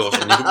Dash and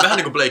Dawson, niin kuin, vähän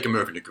niin kuin Blake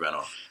Murphy nykyään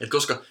on. Et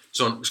koska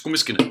se on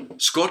kumminkin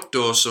Scott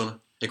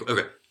Dawson,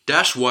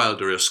 Dash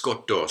Wilder ja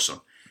Scott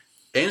Dawson.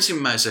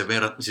 Ensimmäiseen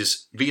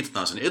siis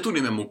viitataan sen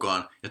etunimen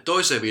mukaan ja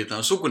toiseen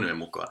viitataan sukunimen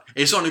mukaan.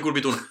 Ei se ole niinku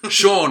vitun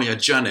Sean ja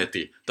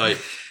Janetti tai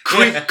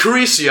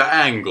Chris ja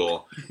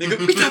Angle.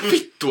 Niinku, mitä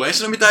vittua? Ei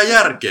se ole mitään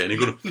järkeä.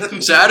 Niinku,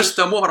 se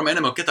ärsyttää mua varmaan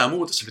enemmän kuin ketään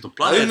muuta tässä vitun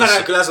planeetassa.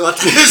 Ymmärrän kyllä sua.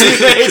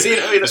 Ei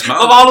siinä mitään. Mä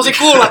vaan halusin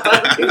kuulla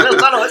tämän.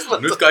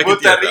 Nyt kaikki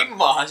mutta tietää.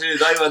 rimmaahan se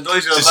nyt aivan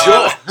toisella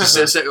tavalla.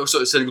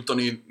 Se niinku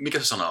mikä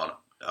se sana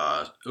on?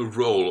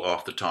 Roll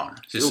off the tongue.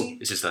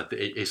 Siis että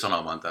ei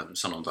sana, vaan tämä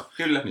sanonta.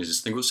 Kyllä. Niin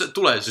siis niinku se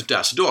tulee, siis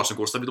Dash Dawson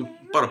kuulostaa vitun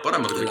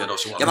paremmalta kuin mikä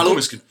Dawson.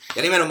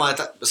 Ja nimenomaan,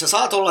 että sä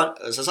saat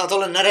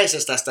olla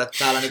näreisestä tästä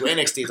täällä niinku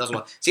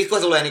NXT-tasolla. Sitten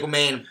kun tulee niinku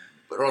main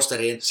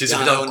rosteriin. Siis se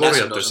pitää olla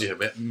korjattu siihen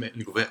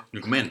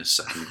niinku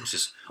mennessä. Niinku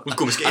siis,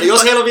 eli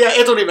jos heillä on vielä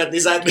etunimet,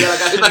 niin sä et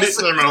vieläkään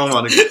hyvässä.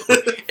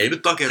 Ei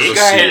nyt takerrota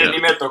siihen. Eikä heidän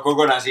nimet ole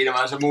kokonaan siinä,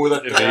 vaan se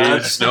muutat.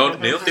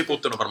 Ne on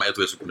tiputtanut varmaan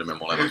etu- ja sukunimen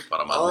molemmat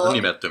varmaan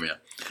nimettömiä.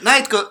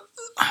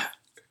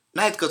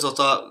 Näitkö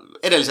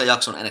edellisen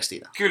jakson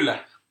NXT:tä?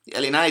 Kyllä.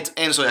 Eli näit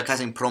Enzo ja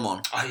Cassin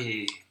promon.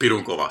 Ai.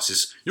 Pirun kova.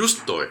 Siis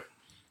just toi.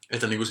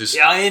 Että niinku siis...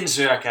 Ja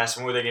Enzo ja Cass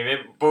muutenkin.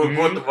 Me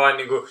puhuttu vain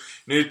niinku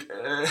nyt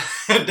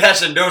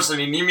Dash and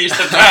Dawsonin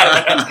nimistä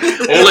täällä.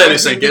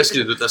 Oleellisen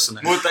keskitytty tässä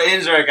näin. Mutta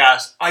Enzo ja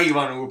Cass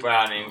aivan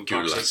upea niinku.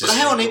 Kyllä. Siis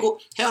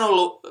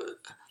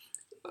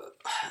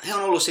he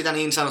on ollut sitä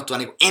niin sanottua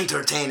niinku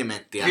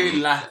entertainmenttia.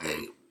 Kyllä.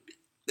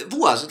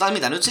 Vuosi, tai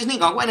mitä nyt siis niin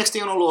kauan kuin NXT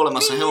on ollut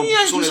olemassa, he on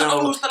suunnilleen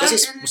ollut.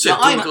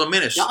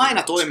 Ja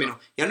aina toiminut.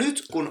 Ja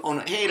nyt kun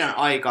on heidän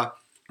aika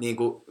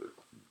niinku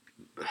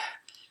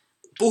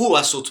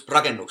puhua sut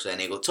rakennukseen,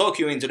 niinku talk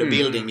you into the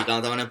building, mikä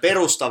on tämmöinen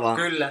perustava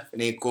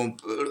niinku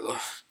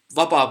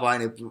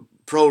vapaapaini,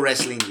 pro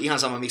wrestling, ihan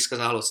sama miksi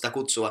sä haluat sitä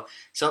kutsua.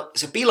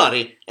 Se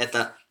pilari,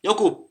 että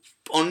joku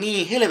on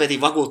niin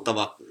helvetin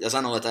vakuuttava ja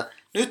sanoo, että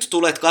nyt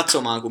tulet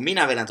katsomaan, kun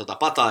minä vedän tota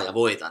pataa ja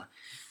voitan.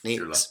 Niin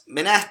kyllä.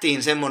 Me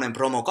nähtiin semmonen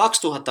promo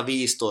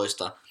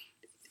 2015.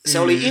 Se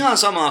oli ihan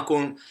sama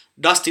kuin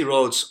Dusty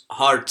Rhodes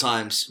Hard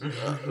Times,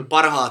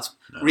 parhaat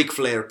Ric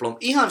Flair, Blom.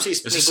 Ihan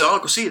siis... Ja siis se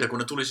alkoi siitä, kun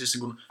ne tuli siis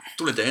niin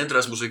tuli te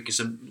entrance-musiikki,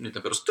 se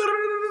niiden perus...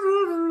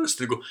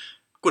 Sitten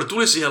kun ne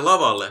tuli siihen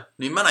lavalle,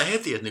 niin mä näin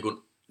heti, että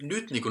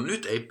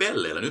nyt ei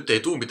pelleillä, nyt ei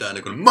tuu mitään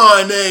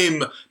my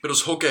name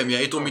perus hokemia,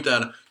 ei tuu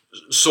mitään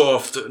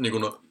soft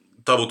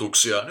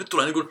tavutuksia.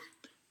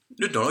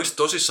 Nyt ne on oikeasti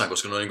tosissaan,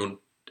 koska ne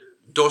on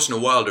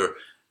Dawson ja Wilder,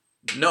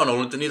 ne on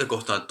ollut niitä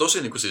kohtaan tosi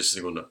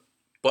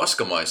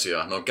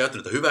paskamaisia. Ne on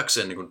käyttänyt niitä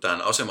hyväkseen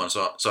tämän aseman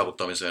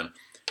saavuttamiseen.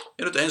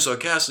 Ja nyt Enzo ja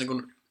Cass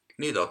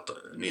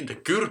niitä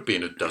kyrpii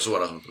nyt täällä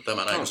suoraan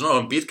tämän näin. Se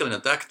on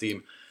pitkällinen tag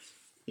team.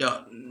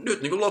 Ja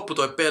nyt loppu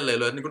toi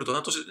pelleily, että nyt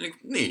on tosi,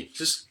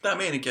 siis tää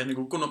meininki, että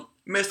kun on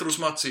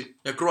mestaruusmatsi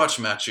ja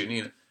grudge matchi,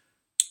 niin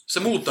se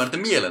muuttaa niiden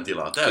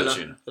mielentilaa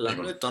täysin. Kyllä.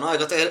 Nyt on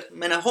aika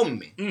mennä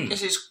hommiin. Ja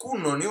siis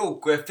kunnon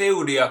joukkue,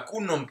 feudia,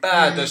 kunnon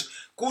päätös,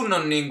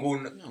 kunnon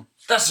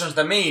tässä on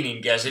sitä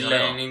meininkiä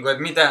silleen,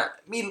 että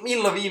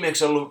milloin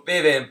viimeksi ollut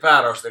VVn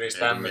päärosterissa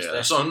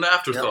tämmöistä. Se on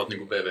afterthought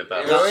VVn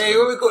päärosterissa.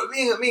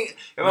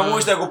 Ja mä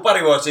muistan, kun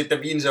pari vuotta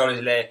sitten Vince oli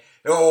silleen,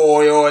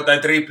 joo, tai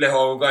Triple H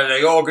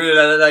kanssa,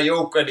 kyllä tätä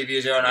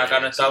joukkuedivisioonaa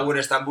kannattaa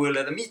uudestaan puille,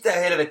 että mitä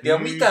helvettiä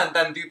on mitään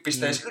tämän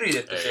tyyppistä edes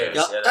yritetty tehdä.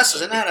 Ja tässä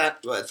se nähdään,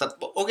 että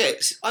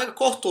aika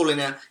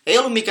kohtuullinen, ei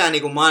ollut mikään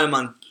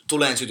maailman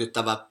tuleen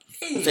sytyttävä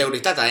feudi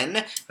tätä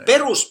ennen.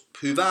 Perus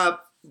hyvää,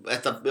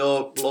 että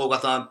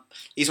loukataan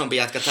isompi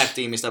jätkä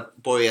tag-tiimistä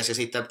pois ja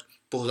sitten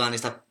puhutaan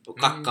niistä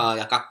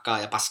kakkaa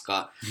ja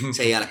paskaa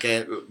sen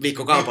jälkeen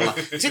viikkokaupalla.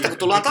 Sitten kun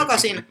tullaan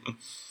takaisin,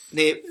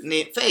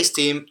 niin Face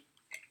Team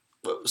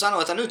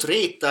sanoo, että nyt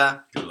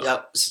riittää. Kyllä.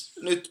 Ja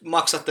nyt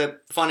maksatte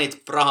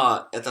fanit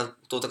rahaa, että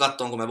tuota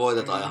kattoon, kun me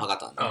voitetaan ja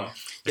hakataan.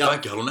 Ja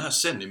kaikki haluaa nähdä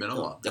sen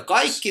nimenomaan. Ja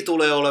kaikki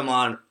tulee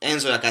olemaan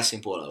Enzo ja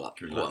Cassin puolella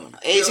huomenna.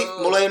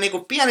 Mulla ei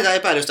ole pienitä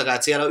epäilystäkään,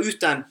 että siellä on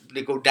yhtään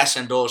Dash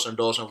and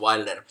Dawson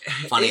Wilder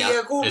fania.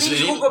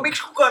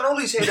 Miksi kukaan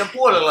olisi heidän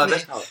puolellaan?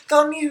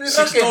 Tämä on niin hyvin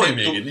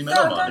rakennettu.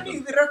 Tämä on niin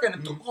hyvin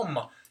rakennettu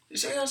homma.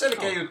 Se on ihan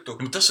selkeä juttu.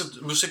 Mutta tässä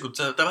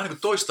tämä vähän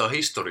toistaa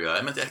historiaa,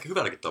 en mä tiedä, ehkä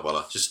hyvälläkin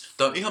tavalla. Siis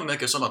tämä on ihan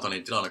melkein sama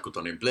tilanne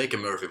kuin Blake ja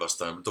Murphy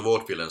vastaan The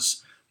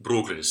Vaudevillains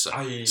Brooklynissa.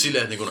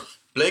 Silleen, että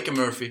Blake ja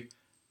Murphy,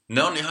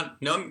 ne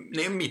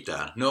ei ole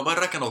mitään. Ne on vain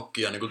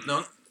räkänokkia, ne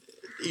on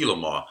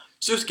ilmaa.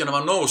 Se yhtäkkiä ne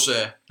vaan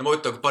nousee, ne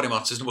voittaa pari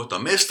matsia, ne voittaa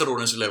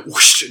mestaruuden silleen,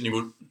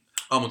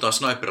 ammutaan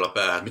sniperilla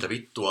päähän, mitä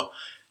vittua.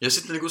 Ja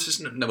sitten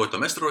siis ne voittaa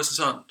mestaruuden, se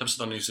saa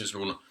tämmöistä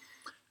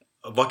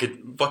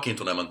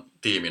vakiintuneemman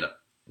tiimin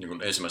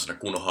ensimmäisenä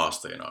kunnon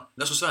haastajina.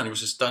 Tässä on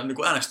siis tämä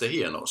NXT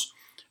hienous,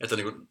 että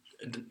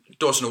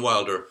Dawson ja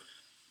Wilder,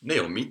 ne ei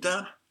ole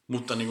mitään,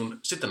 mutta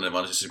sitten ne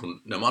vaan siis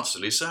ne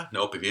matsasi lisää, ne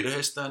oppi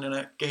virheistään ja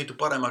ne kehittyi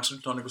paremmaksi,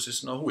 nyt ne on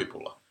ne on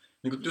huipulla.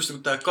 Just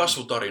tämä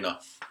kasvutarina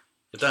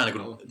ja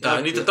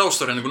tämä niiden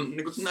taustarina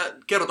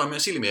kerrotaan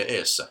meidän silmien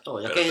eessä.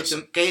 Ja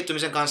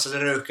kehittymisen kanssa se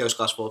röyhkeys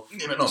kasvuu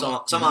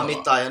samaan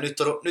mittaan ja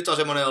nyt on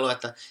semmoinen olo,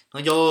 että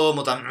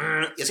mutta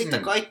ja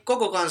sitten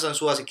koko kansan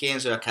suosikki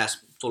Enzo ja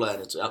Cass tulee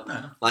nyt ja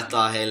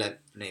laittaa heille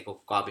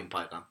kaapin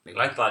paikan.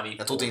 Laittaa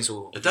ja tutin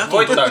suuhun.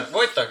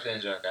 Voittaako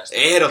Enzo ja Cass?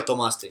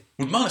 Ehdottomasti.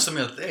 Mutta mä olen sitä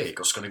mieltä, että ei,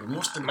 koska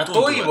musta mä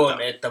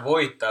toivon, että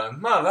voittaa.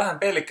 Mä oon vähän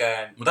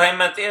pelkään. Tai en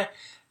mä tiedä,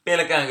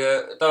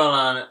 pelkäänkö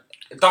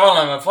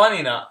tavallaan mä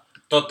fanina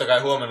totta kai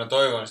huomenna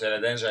toivon siellä,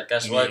 että Enzo ja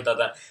Cass voittaa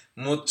tämän.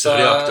 Mutta se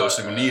reaktio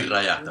olisi niin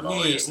räjähtävä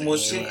oikeasti.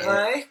 Mutta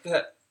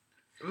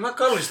mä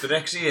kallistun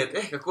ehkä siihen, että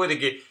ehkä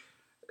kuitenkin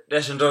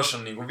Dash and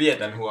Dawson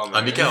vietän huomenna.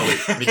 Ai mikä oli?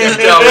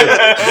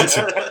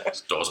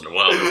 Dawson and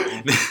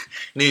Wilder.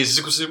 Niin,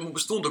 siis kun se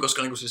tuntui,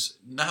 koska siis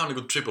nämähän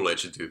on Triple H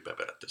tyyppejä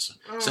periaatteessa.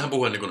 Sehän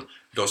puhuu,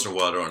 Dawson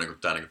and Wilder on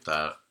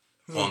tää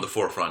on the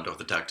forefront of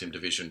the tag team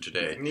division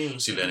today.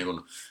 Silleen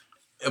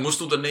ja musta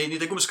tuntuu, että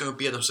niitä ei kumminkaan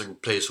pidä se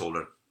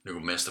placeholder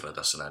mestari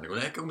tässä näin.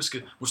 Ehkä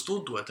kumminkin musta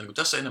tuntuu, että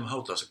tässä enemmän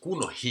halutaan se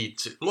kunnon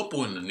hiitsi,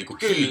 lopuinen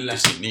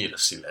hiittisi niille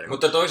silleen.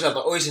 Mutta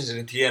toisaalta oisin se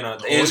nyt hienoa,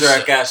 että Enzo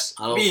ja Cass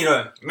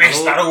vihdoin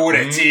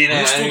mestaruudet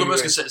siinä. Musta tuntuu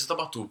myöskin, se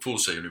tapahtuu Full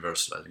Sail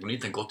Universal,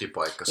 niiden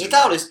kotipaikka. Niin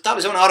tää oli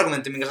sellainen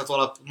argumentti, minkä sä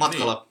tuolla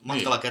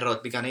matkalla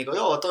kerroit, mikä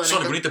se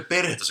on niiden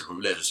perhettä se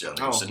yleisö siellä,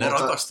 ne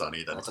rakastaa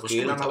niitä. Mutta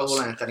kyllä mä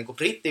luulen, että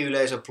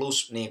brittiyleisö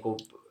plus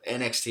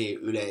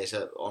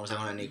NXT-yleisö on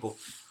semmoinen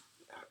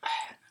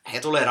he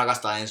tulee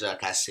rakastaa Enzo ja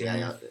Cassia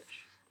ja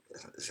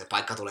se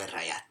paikka tulee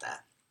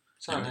räjähtää.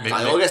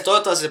 Tai oikeesti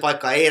toivottavasti se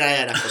paikka ei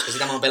räjähdä, koska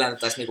sitä mä oon pelännyt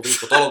tässä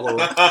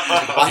viikkotolkulla.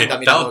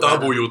 Tää on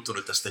tabu juttu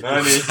nyt tästä.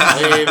 Voi.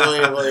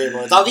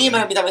 Tää on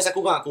viimeinen, mitä meistä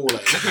kukaan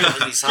kuulee.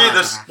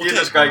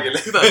 Kiitos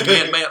kaikille. Hyvä,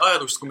 meidän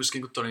ajatukset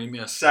kumminkin, kun Toni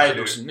mielessä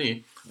säilyy.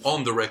 Niin,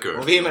 on the record.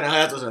 Mun viimeinen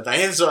ajatus on, että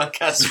Enzo ja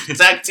Cass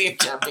tag team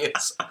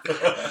champions.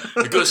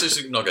 Kyllä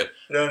siis, okei.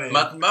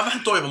 Mä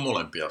vähän toivon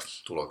molempia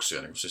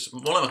tuloksia. Siis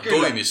molemmat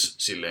toimis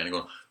silleen,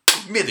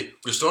 mieti,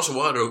 jos Dawson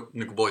Wilder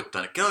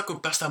voittaa, niin kerran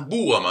kun päästään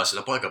buuamaan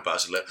sillä paikan päällä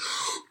silleen,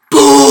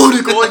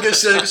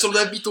 oikeesti se on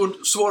vitun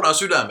suoraan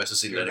sydämessä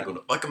silleen,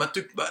 vaikka mä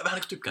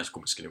vähän tykkään se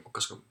kumminkin,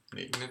 koska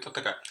niin. Niin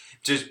totta kai.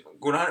 Siis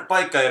kunhan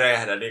paikka ei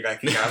räjähdä, niin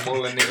kaikki käy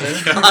mulle.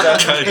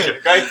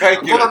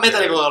 Kaikki. Kova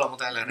metalli voi olla,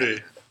 mutta älä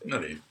No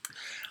niin.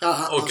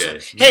 Okei.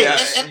 Hei,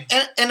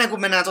 ennen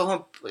kuin mennään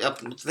tuohon, ja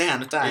tehdään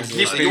nyt tää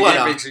ensin.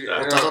 Juodaan.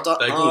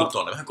 Tää ei kuulu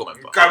tonne, vähän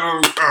kovempaa.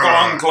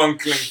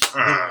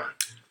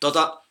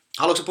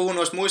 Haluatko puhua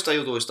noista muista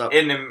jutuista?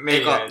 Ennen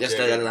meidän. Ja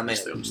sitten jätetään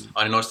meidän jutuista.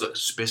 Ai noista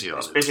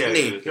spesiaalista.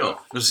 Niin.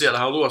 Joo. No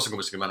siellähän on luossa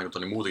kumminkin vähän niin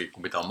kuin muutakin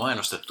kuin mitä on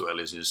mainostettu.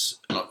 Eli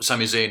siis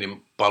Sami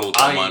Zaynin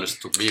paluuta on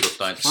mainostettu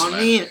viikoittain tässä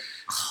näin. Niin.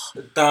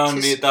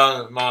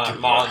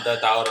 Mä oon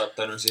tätä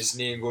odottanut, siis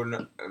niin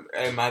kun,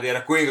 en mä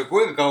tiedä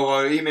kuinka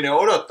kauan ihminen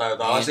odottaa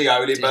jotain asiaa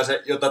ylipäänsä,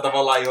 jota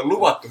tavallaan ei ole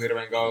luvattu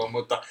hirveän kauan,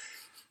 mutta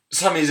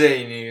Sami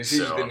Zayni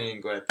silti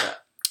niin kuin,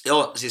 että...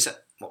 Joo, siis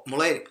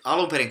mulla ei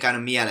alun perin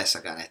käynyt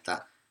mielessäkään,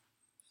 että...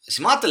 Siis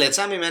mä ajattelin, että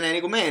Sami menee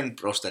niinku main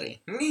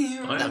rosteriin. Niin.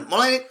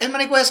 En mä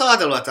niinku edes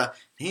ajatellut, että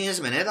niin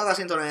se menee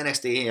takaisin tonne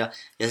NXTihin ja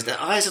sitten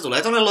se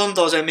tulee tonne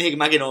Lontooseen, mihinkin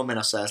mäkin oon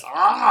menossa. Ja sitten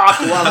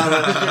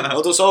kuolaan,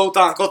 joutuu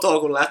soutaan kotoa,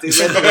 kun lähti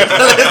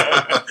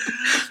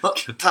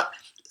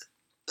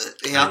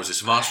Ja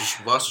siis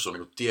vastus on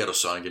niinku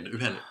tiedossa ainakin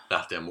yhden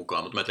lähteen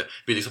mukaan, mutta mä en tiedä,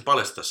 pitikö sä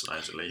paljastaa tässä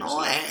näin sille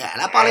ihmiselle? No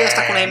älä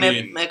paljasta, kun ei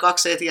me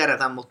kaksi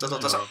tiedetä, mutta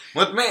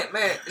Mutta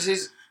me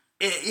siis...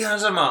 Ihan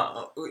sama,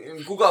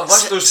 kuka on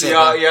vastuussa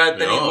ja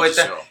että, joo, niinku,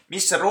 että siis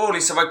missä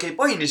roolissa, vaikka ei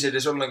painisi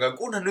edes ollenkaan,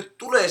 kunhan nyt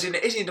tulee sinne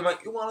esiintymään,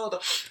 jumalauta,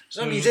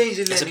 Sami Zayn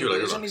silleen,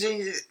 niin, Sami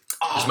Zayn...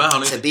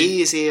 Se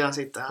biisi ja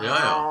sitten...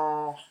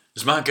 Joo.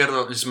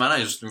 Siis mä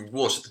näin just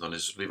vuosi sitten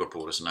siis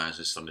Liverpoolissa näin,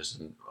 siis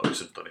oliko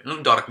se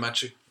nyt dark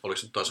matchi, oliko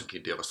se nyt taas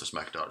Kidia vasta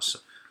SmackDownissa.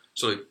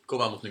 Se oli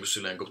kova, mutta niin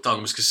silleen, kun tää on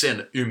myöskin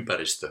sen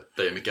ympäristö,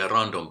 tämä ei mikään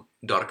random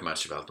dark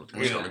match välttämättä,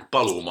 kun se on niin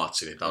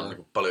paluumatsi, niin tää on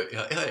niin paljon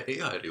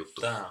ihan eri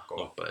juttu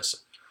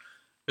loppupeleissä.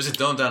 Ja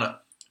sitten on täällä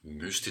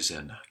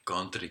mystisen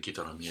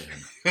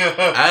country-kitaramiehen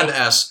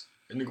NS,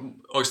 niin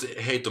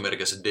oikeasti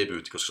heittomerkeissä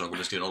debyytti, koska se on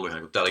kuitenkin ollut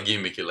ihan niin täällä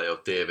gimmickillä jo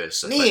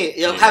TV:ssä. Niin,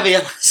 ja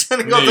häviämässä.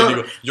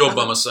 Niin,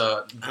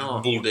 jobbaamassa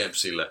Bull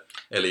Dempseylle,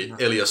 eli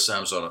Elias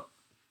Samson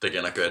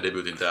tekee näköjään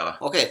debyytin täällä.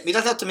 Okei,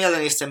 mitä te olette mieltä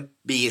niistä sen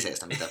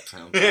biiseistä?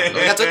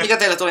 Mikä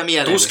teille tulee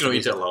mieleen? Tuskin on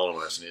itsellä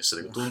olleessa niissä.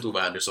 Niin tuntuu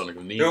vähän, että se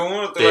on niin joo,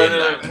 mulla tulee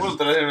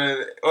semmoinen,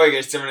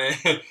 oikeesti semmoinen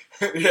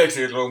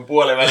 90-luvun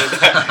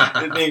puoliväliltä,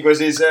 niin kuin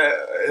siis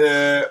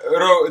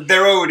The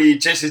Roadie,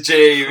 Jesse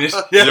James.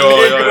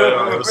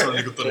 Joo, se on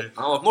niin kuin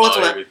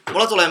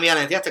mulla tulee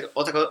mieleen, tiedättekö,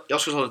 ootteko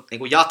joskus ollut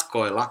niin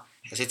jatkoilla,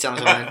 ja sit siellä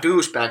on semmoinen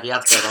douchebag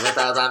jatko, joka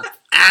vetää jotain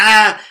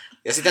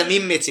ja sitten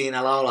mimmit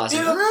siinä laulaa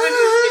siinä.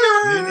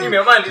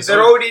 Nimenomaan, The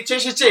Roadie,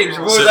 Jesse James,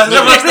 puhutaan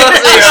samasta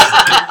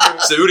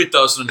asiasta. Se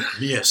yrittää olla sellainen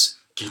mies,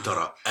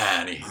 kitara,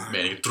 ääni,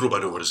 meininki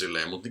troubadour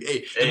silleen, mutta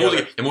ei.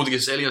 Ja muutenkin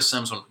siis Elias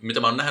Samson, mitä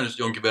mä oon nähnyt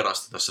jonkin verran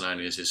tässä näin,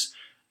 niin siis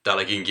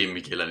täälläkin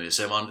gimmikillä, niin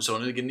se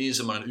on jotenkin niin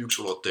semmoinen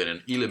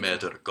yksulotteinen,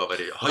 ilmeetön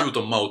kaveri,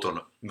 hajuton,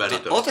 mauton,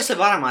 väritön. Ootte se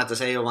varma, että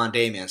se ei ole vaan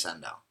Damien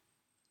Sandow?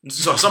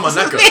 Se on saman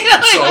näköinen.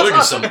 Se on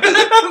oikein sama.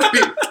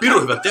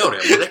 Pirun hyvä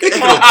teoria, mutta ehkä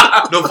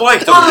ne on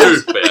vaihtanut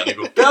tyyppejä.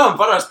 Niin tämä on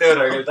paras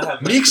teoria kyllä tähän.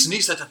 Miksi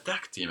niistä tehdään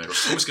tag-tiimejä?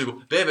 Koska kumminkin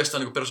niin VVstä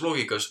on niin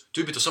peruslogiikka, jos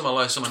tyypit on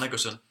samanlaisia,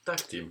 samannäköisiä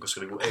tag-tiim,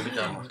 koska niin ei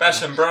mitään...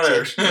 Passion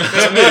Brothers.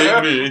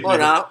 niin.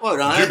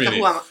 Voidaan ehkä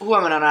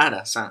huomenna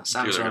nähdä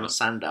Samson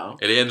Sandow.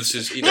 Eli en nyt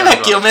siis itse...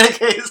 Nimekin on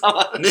melkein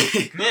sama.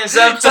 Niin,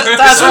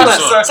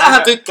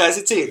 sähän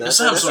tykkäisit siitä.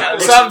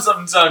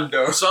 Samson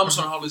Sandow.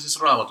 Samson oli siis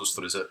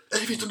Raamatusta, oli se...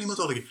 Ei vittu, niin mä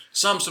olikin.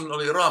 Samson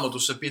oli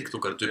Raamatussa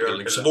pitkätukari tyyppillä,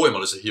 niin se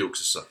voimallisen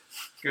hiuksissa.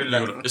 Kyllä.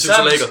 Ja sitten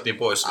se leikattiin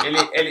pois.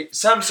 Eli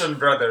Samson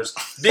Brothers,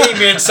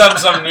 Damien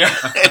Samson ja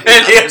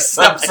Elias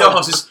Samson.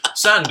 Joo, siis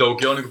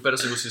Sandowkin on niin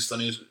periaatteessa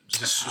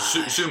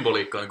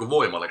symboliikkaa niin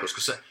voimalle,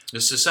 koska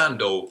se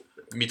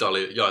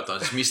Sandow-mitali jaetaan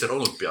siis Mr.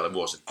 Olympialle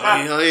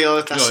vuosittain.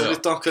 Joo, tässä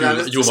nyt on kyllä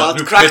Jumala,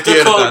 nyt me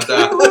tiedetään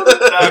tää.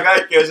 Tää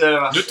kaikki on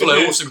selvä. Nyt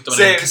tulee uusi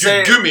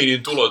tämmönen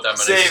Gyminin tulo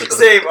tämmönen.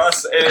 Save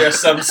us,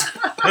 Elias Samson.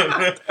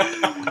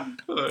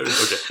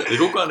 Okei. Eli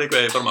kukaan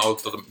ei varmaan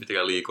auttaa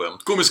mitenkään liikoja,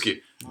 mutta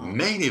kumminkin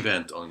main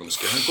event on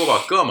kumminkin ihan kova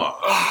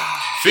kama.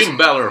 Finn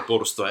Balor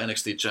puolustaa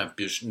NXT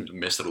Champions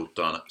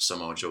mestaruuttaan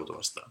Samoa Joeta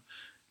vastaan.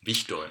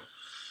 Vihdoin.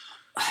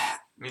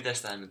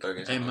 Mitäs tää nyt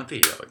oikein En mä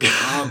tiedä oikein.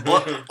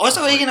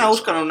 Olisitko ikinä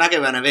uskonut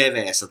näkeväänä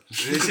VV:ssä?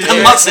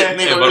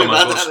 Ei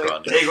varmaan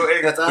koskaan.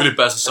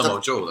 Ylipäänsä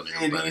Samoa Joeta.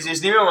 Niin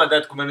siis nimenomaan tämä,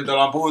 että kun me nyt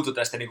ollaan puhuttu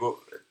tästä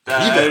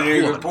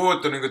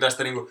puhuttu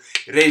tästä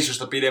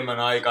reissusta pidemmän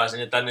aikaa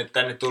sinne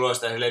tänne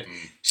tulosta ja silleen,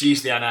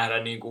 siistiä nähdä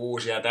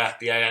uusia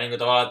tähtiä ja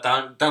tavallaan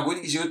tää on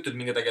kuitenkin se juttu, että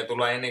minkä takia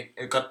tullaan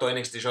katsoa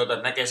NXT-showta,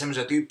 että näkee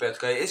semmoisia tyyppejä,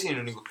 jotka ei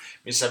esiinny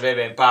missä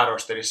VVn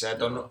päärosterissa,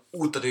 että on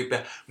uutta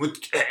tyyppejä, mutta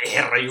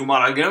herra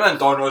jumala, kyllä mä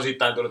nyt on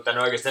osittain tullut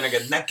tänne oikeasti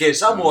että näkee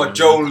Samoa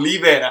Joe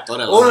livenä.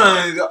 On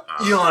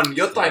ihan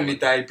jotain,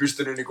 mitä ei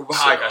pystynyt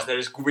vähän aikaa sitten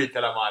edes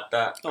kuvittelemaan,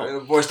 että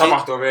voisi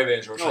tapahtua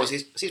VVn showssa. No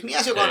siis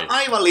mies, joka on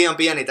aivan liian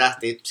pieni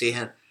tähti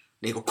siihen,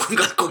 niin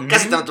kuinka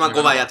käsittämättömän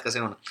kova jätkä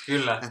se on.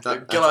 Kyllä.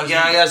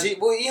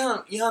 Voi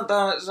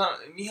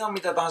ihan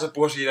mitä tahansa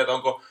puhua siitä, että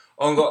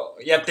onko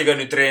jättikö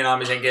nyt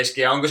treenaamisen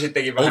kesken ja onko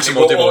sittenkin vähän... Onko se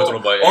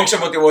motivoitunut vai ei? Onko se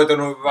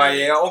motivoitunut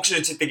vai ei? Onko se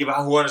nyt sittenkin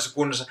vähän huonossa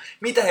kunnossa?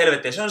 Mitä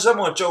helvettiä? Se on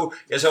Samoa Joe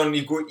ja se on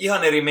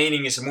ihan eri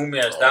meiningissä mun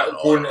mielestä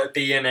kuin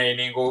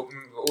TNA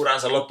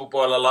uransa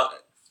loppupuolella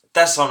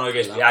tässä on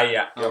oikeesti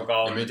äijä, joka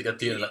on... Ja miettikää,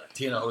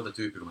 Tiina on ollut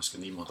tyyppi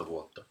kumminkin niin monta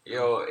vuotta.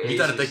 Joo, ei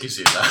mitä ne siis... teki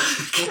sillä?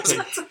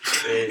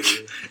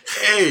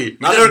 ei.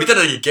 Mitä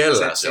ne teki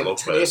kellään siellä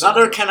loppujen?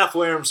 Another can of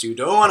worms you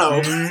don't wanna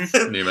open.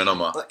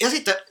 Nimenomaan. Ja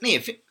sitten,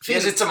 niin...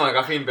 Ja sitten samaan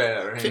aikaan Finn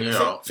Balor.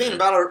 Finn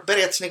Balor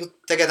periaatteessa niinku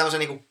tekee tämmösen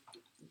niinku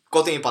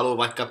kotiinpaluu,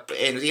 vaikka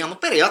ei nyt ihan,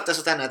 mutta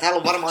periaatteessa tänne, että hän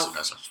on varmaan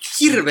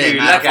hirveä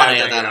määrä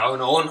faneja täällä.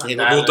 No onhan niin,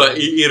 täällä. Mutta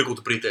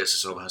irkut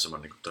Briteissä se on vähän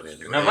semmoinen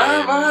niin no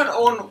vähän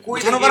on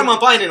kuitenkin. Hän on varmaan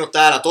paininut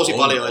täällä tosi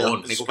paljon ja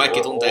niin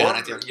kaikki tuntee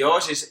hänet. Joo,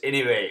 siis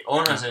anyway,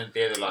 onhan se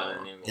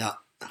tietynlainen. Niin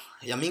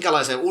ja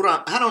minkälaisen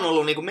uran, hän on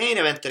ollut niin main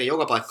eventeri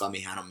joka paikkaan,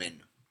 mihin hän on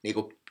mennyt. Niin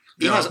kuin,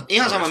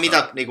 ihan sama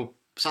mitä niin kuin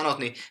sanot,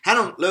 niin hän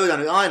on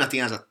löytänyt aina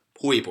tiensä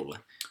huipulle.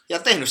 Ja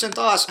tehnyt sen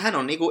taas, hän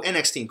on niinku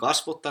NXT:n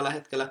kasvot tällä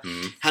hetkellä.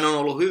 Hän on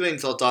ollut hyvin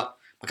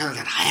mä käytän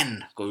tätä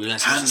hän, kun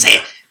yleensä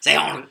se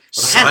on.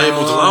 Sai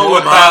mut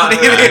laulamaan.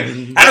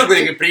 Hän on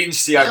kuitenkin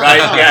prinssi ja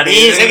kaikkea.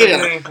 Niin, sekin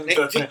on.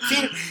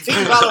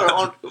 Finn Balor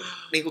on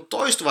niinku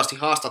toistuvasti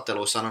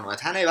haastatteluissa sanonut,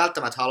 että hän ei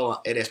välttämättä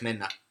halua edes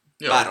mennä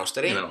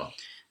päärosteriin.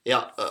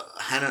 Ja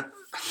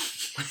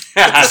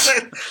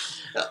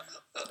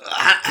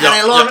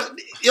hänellä on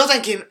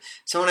jotenkin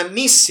semmoinen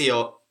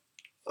missio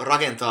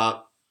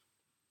rakentaa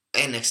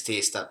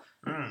NXT:stä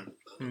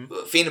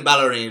Finn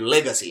Balorin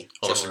legacy.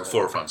 Olla se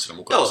forefront siinä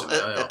mukaan. Joo,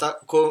 että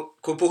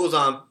kun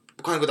puhutaan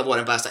 20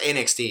 vuoden päästä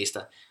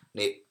NXT:stä,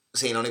 niin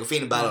siinä on niin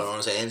Finn Balor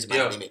on se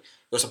ensimmäinen nimi,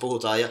 jossa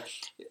puhutaan. Ja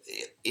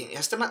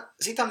sitten mä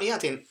sitä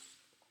mietin,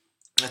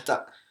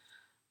 että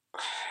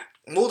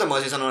muuten mä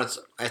olisin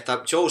sanonut, että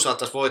Joe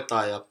saattaisi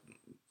voittaa ja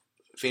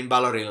Finn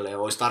Balorille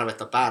olisi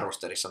tarvetta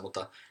päärosterissa,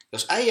 mutta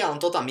jos äijä on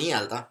tota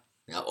mieltä,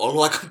 ja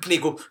ollut aika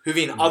niinku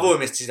hyvin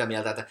avoimesti sitä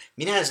mieltä, että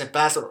minä en sen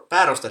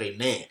päärosteriin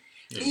mene.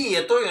 Niin,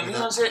 ja toi on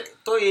ihan se,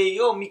 toi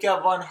ei ole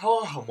mikään vaan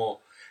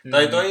hahmo.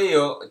 Tai toi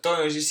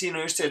on siis siinä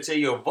on just se, että se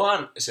ei ole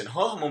vaan sen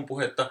hahmon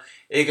puhetta,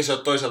 eikä se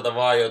ole toisaalta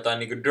vaan jotain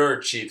niinku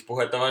dirt sheet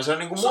puhetta, vaan se on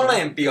niinku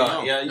molempia.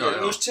 Ja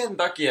just sen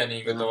takia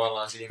niinku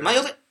tavallaan siinä. Mä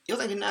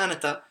jotenkin näen,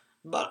 että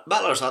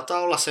Balor saattaa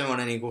olla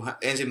semmoinen niinku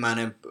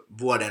ensimmäinen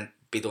vuoden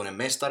pituinen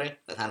mestari,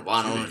 että hän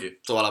vaan on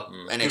tuolla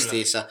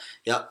NXT:ssä.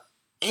 Ja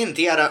en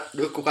tiedä,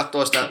 nyt kun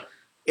katsoo sitä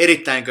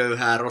erittäin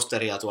köyhää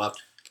rosteria tuolla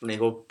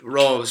niinku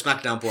Raw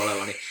SmackDown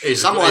puolella, niin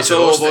Samoa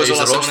Joe voisi olla semmoinen...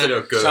 Ei se rosteri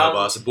ole köyhää,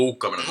 vaan se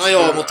buukkaaminen. No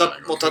joo,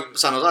 mutta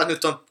sanotaan, että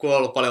nyt on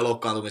ollut paljon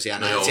loukkaantumisia.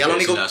 No joo, siellä on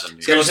niinku...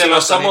 Siellä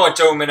on Samoa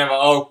Joe menevä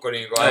aukko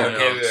niinku aivan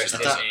kevyesti.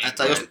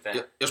 Että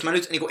jos mä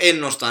nyt niinku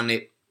ennustan,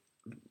 niin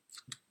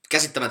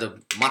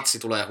käsittämätön matsi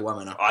tulee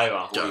huomenna.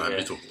 Aivan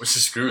huikea.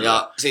 Siis kyllä.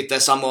 Ja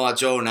sitten Samoa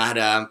Joe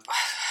nähdään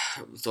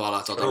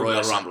tuolla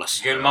Royal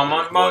Rumblessa. Kyllä,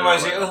 mä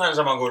olisin ihan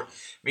sama kuin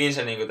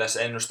Vince niin kuin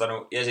tässä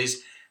ennustanut. Ja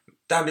siis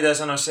tähän pitää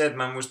sanoa se, että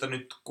mä en muista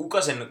nyt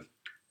kuka sen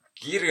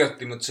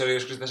kirjoitti, mutta se oli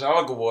joskus tässä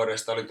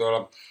alkuvuodesta, oli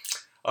tuolla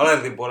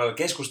Alertin puolella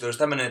keskustelussa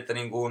tämmöinen, että,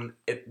 niin kuin,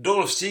 että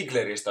Dolph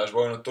Ziggleristä olisi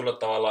voinut tulla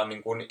tavallaan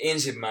niin kuin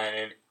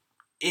ensimmäinen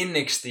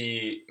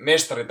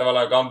NXT-mestari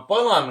tavallaan, joka on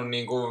palannut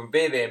niin kuin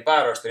VVn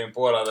päärosterin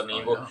puolelta.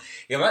 Niin kuin,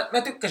 ja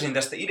mä tykkäsin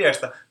tästä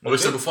ideasta.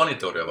 Oliko se joku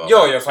faniteoria vaan?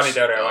 Joo,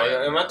 faniteoria vaan.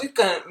 Ja mä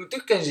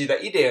tykkäsin siitä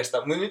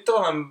ideasta, mutta nyt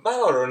tavallaan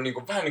Balor on niin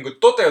kuin, vähän niin kuin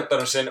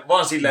toteuttanut sen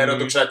vaan sillä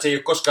erotuksella, että se ei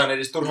ole koskaan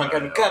edes turhaan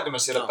käynyt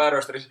kääntymässä siellä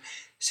päärosterissa.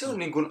 Se on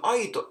niin kuin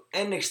aito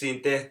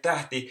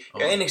NXT-tähti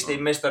ja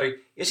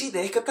NXT-mestari, ja siitä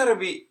ei ehkä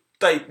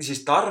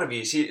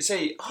se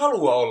ei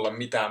halua olla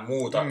mitään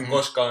muuta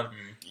koskaan.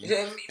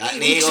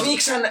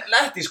 Miksi hän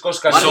lähtisi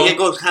koskaan? Varsinkin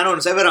kun hän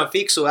on sen verran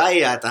fiksu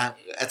äijä,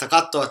 että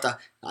katsoo, että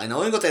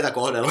noinko teitä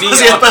kohdellaan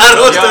siellä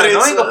päärosterissa.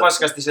 Noinko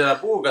paskasti siellä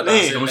puukataan.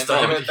 Niin,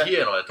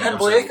 hän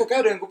voi ehkä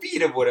käydä jonkun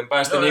 5 vuoden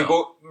päästä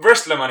niinku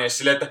WrestleManiassa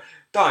silleen, että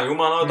tää on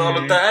jumalauta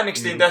ollut tää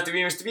NXT:n tähti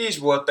viimeiset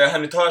 5 vuotta ja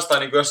hän nyt haastaa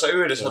niinku jossain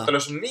yhdessä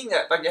ottelussa.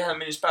 Minkä takia hän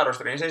menisi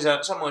päärostereen? Sen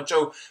sijaan Samoa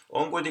Joe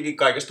on kuitenkin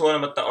kaikesta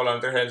huolimatta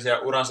ollaan rehellisiä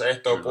uransa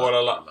ehtoon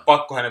puolella.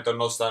 Pakko hänet on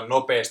nostaa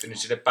nopeasti nyt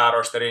sinne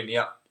päärosteriin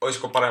ja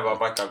olisiko parempaa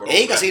paikkaa kuin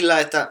eikä sillä,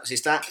 että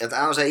siis tää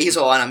on se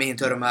iso aina mihin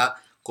törmää,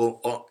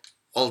 kun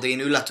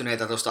oltiin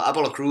yllättyneitä tuosta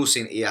Apollo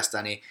Crewsin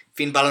iästä, niin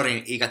Finn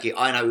Balorin ikäkin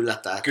aina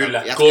yllättää. Että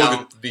kyllä,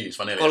 35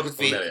 vai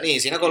 4?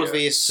 Niin, siinä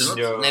 35,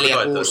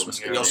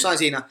 46, jossain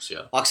siinä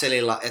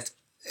akselilla. Et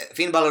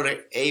Finn Balor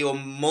ei ole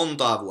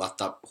montaa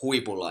vuotta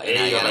huipulla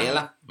enää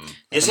jäljellä.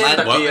 Ja sen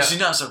takia...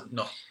 Sinänsä,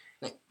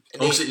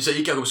 onko se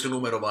ikään kuin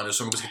numero vaan,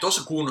 jos on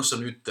tuossa kunnossa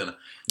nytten,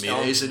 niin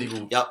ei se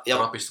niinku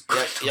rapistu.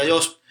 Ja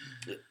jos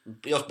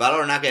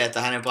Balor näkee,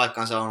 että hänen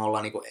paikkansa on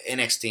olla niinku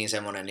NXT:n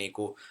semmoinen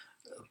niinku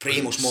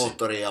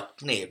primusmoottori ja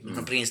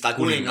Prince tai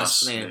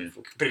kuningas,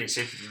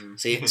 Prinssi.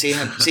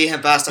 Siihen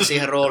päästä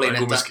siihen rooliin,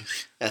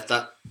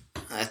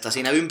 että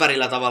siinä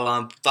ympärillä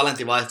tavallaan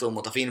talentti vaihtuu,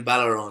 mutta Finn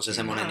Balor on se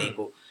semmoinen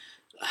niinku,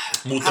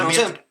 hän on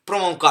sen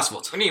promon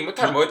kasvot. Niin,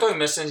 mutta hän voi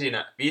toimia sen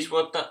siinä 5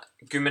 vuotta,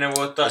 10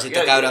 vuotta. Ja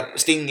sitten käydä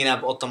Stinginä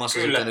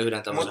ottamassa sitten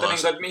yhden tämmöisen. Mutta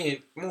niin, että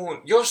mihin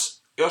muuhun,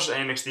 jos jos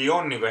NXT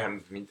on niinku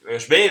ihan,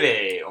 jos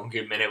WWE on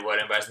 10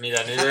 vuoden päästä,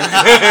 mitä nyt?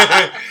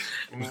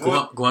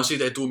 Kunhan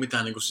siitä ei tule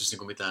mitään, niin kuin, siis, niin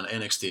kuin mitään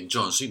NXT:n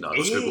John Cenaa,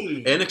 koska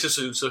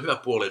NXT:ssä se on hyvä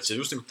puoli, että se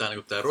just niin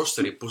tämä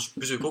rosteri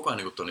pysyy koko ajan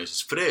niin kuin,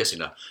 siis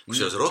freesinä, kun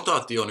siellä se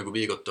rotaatio on niin kuin,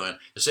 viikoittain,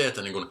 ja se,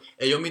 että niin kuin,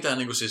 ei ole mitään,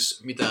 niin kuin,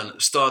 siis, mitään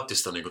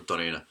staattista niin kuin,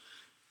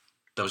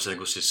 tämmöisiä niin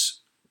kuin,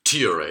 siis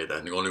tiereitä,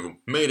 niin kuin, on niin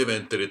kuin main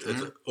eventerit,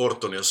 että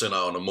Orton ja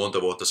Cena on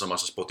monta vuotta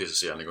samassa spotissa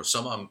siellä, niin kuin,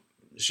 saman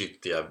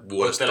shittiä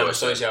vuodesta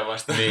toisiaan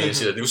vastaan. Niin,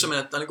 sillä, niin se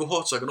menettää niin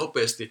hohtsa aika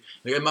nopeasti.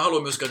 Ja en mä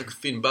halua myöskään niin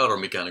Finn Balor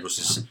mikään niin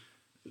siis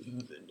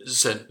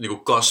sen niin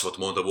kasvot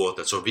monta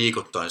vuotta, että se on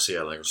viikoittain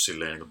siellä niin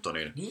silleen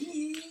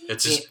niin.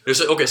 Että siis,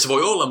 se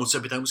voi olla, mutta se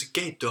pitää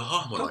kehittyä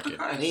hahmonakin.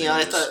 Niin, ja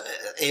että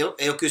ei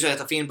ole kyse,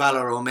 että Finn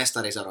Balor on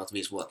mestariserat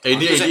 5 vuotta. Ei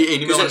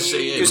nimenomaan se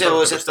ei. Kyse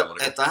olisi,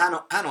 että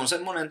hän on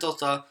semmoinen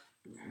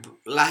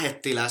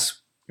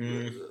lähettiläs,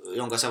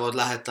 jonka sä voit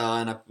lähettää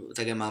aina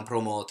tekemään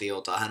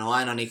promootiota. Hän on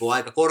aina niinku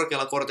aika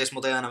korkealla kortissa,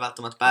 mutta ei aina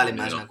välttämättä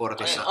päällimmäisenä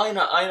kortissa.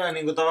 Aina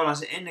niinku tavallaan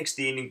se NXT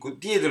niinku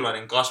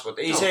tietynlainen kasvot.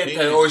 Ei se,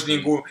 että olisi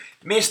niinku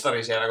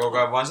mestari siellä koko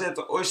ajan, vaan se,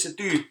 että olisi se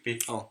tyyppi,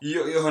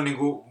 johon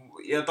niinku...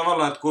 Ja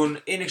tavallaan, että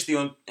kun NXT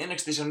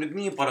on nyt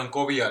niin paljon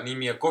kovia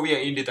nimiä, kovia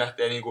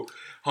indie-tähtejä niinku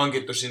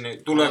hankittu sinne.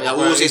 Tulee ja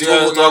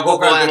uusista huutoa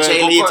koko ajan,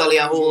 Jay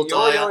Lethal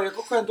huutoa. Joo, ja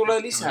koko ajan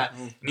tulee lisää.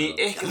 Niin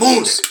ehkä...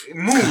 Moose!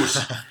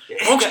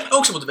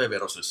 Onko se muuten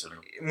VV-rosterissa?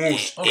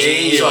 Moose.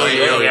 Ei.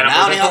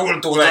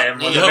 Tulee.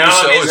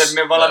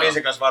 Me ollaan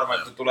niisen kanssa varma,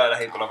 että tulee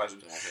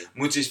lähitulevaisuudessa.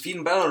 Mutta siis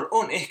Finn Balor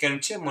on ehkä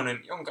nyt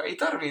semmonen, jonka ei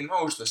tarvii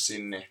nousta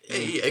sinne.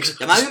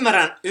 Ja mä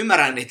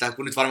ymmärrän niitä,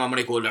 kun nyt varmaan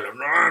moni kuulee,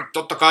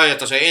 totta kai,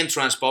 että se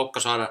entrance paukka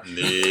saada.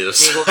 Niin.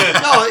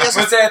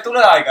 Mutta se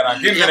tulee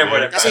aikanaan, 10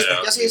 vuoden päästä.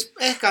 Ja siis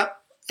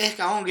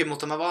ehkä onkin,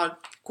 mutta mä vaan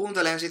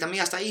kuuntelen sitä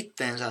miestä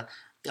itteensä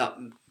ja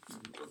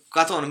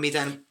katon,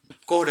 miten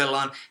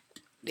kohdellaan,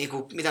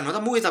 niinku, mitä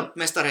noita muita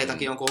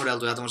mestareitakin on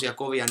kohdeltu ja tommosia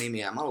kovia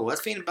nimiä. Mä luulen,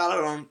 että Finn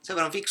Balor on sen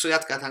verran fiksu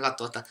jätkä, että hän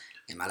katsoo, että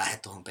en mä lähde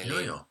tohon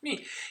peliin. Joo.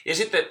 Niin. Ja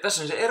sitten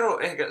tässä on se ero,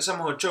 ehkä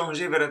samoin Joe'hun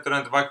siinä verrattuna,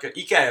 että vaikka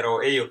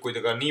ikäero ei ole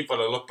kuitenkaan niin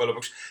paljon loppujen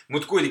lopuksi,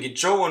 mutta kuitenkin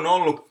Joe on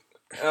ollut,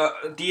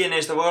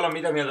 TNA:stä voi olla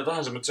mitä mieltä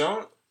tahansa, mutta se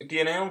on,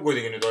 TNA on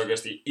kuitenkin nyt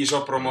oikeasti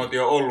iso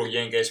promootio ollut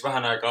Jenkeissä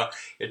vähän aikaa,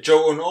 ja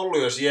Joe on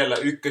ollut jo siellä,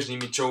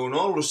 ykkösnimi Joe on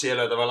ollut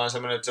siellä tavallaan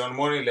semmoinen, että se on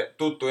monille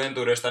tuttu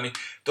entuudesta, niin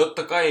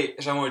totta kai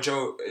samoin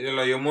Joe,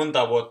 jolla ei ole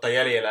monta vuotta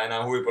jäljellä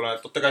enää huipulla,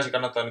 että totta kai se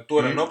kannattaa nyt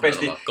tuoda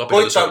nopeasti,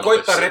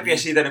 koittaa repiä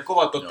siitä ne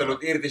kovat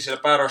ottelut irti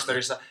siellä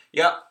päärosterissa,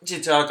 ja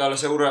sitten se alkaa olla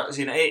se ura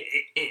siinä,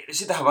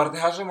 sitähän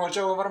vartenhan samoin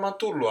Joe on varmaan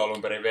tullut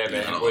alun perin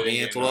VV:hen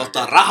kuitenkin. Niin, tulee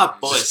ottaa rahat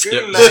pois.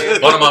 Kyllä,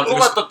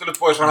 kovat ottelut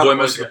pois, rahat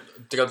pois.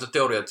 Käyttää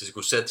teoriaa, että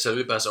se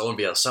ylipäänsä on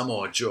vielä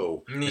Samoa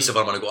Joe, niin se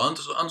varmaan niin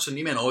antoi sen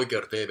nimen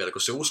oikeudet TV:lle,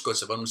 koska se uskoo,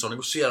 että se on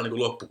niin siellä niin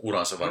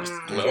loppukuransa varmasti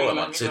tulee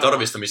olemaan. Se ei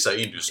tarvitse missään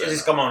Indiassa. Ja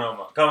siis come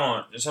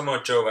on,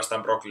 Samoa Joe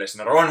vastaan Brock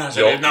Lesnar, onhan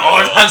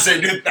se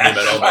nyt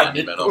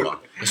Nimenomaan.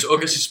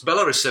 Oikein siis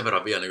Balorissa sen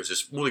verran vielä, niin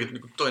siis muutenkin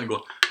niin toi niin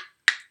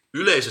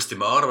yleisesti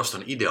mä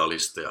arvostan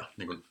idealisteja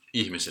niin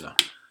ihmisinä.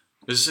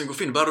 Ja siis niin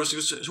Finn Balor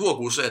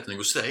huokuu se, että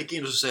niin sitä ei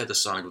kiinnosta se, että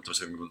saa niin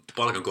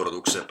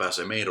palkankorotukseen ja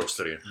pääsee main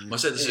rosteriin. Vaan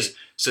se, että siis,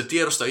 se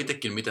tiedostaa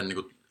itsekin, miten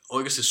niin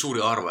oikeasti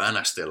suuri arvo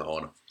NXT:llä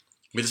on.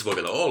 Mitä se voi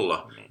vielä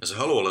olla. Ja se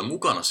haluaa olla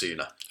mukana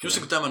siinä. Just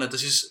niin kuin tämmöinen, että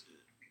siis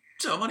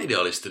se on vaan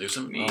idealisti.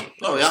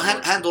 Ja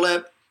hän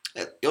tulee,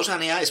 jos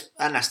hän jäisi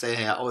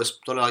NXT:hen ja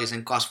olisi todellakin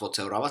sen kasvot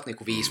seuraavat niin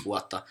kuin 5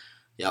 vuotta.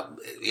 Ja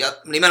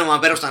nimenomaan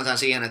perustan tämän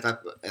siihen, että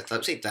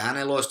sitten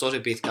hänellä olisi tosi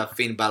pitkä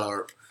Finn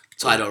Balor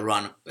title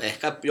run,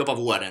 ehkä jopa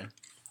vuoden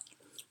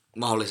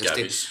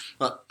mahdollisesti.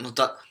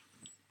 Mutta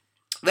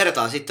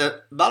vertaa sitten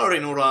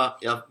Balorin uraa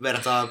ja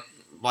vertaa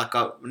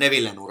vaikka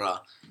Nevillen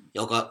uraa,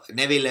 joka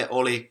Neville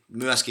oli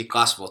myöskin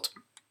kasvot.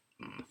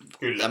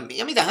 Kyllä.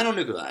 Ja mitä hän on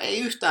nykyään? Ei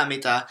yhtään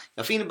mitään.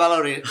 Ja Finn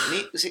Balorin,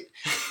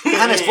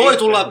 hänestä voi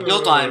tulla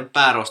jotain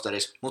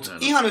päärosterissa, mutta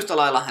ihan yhtä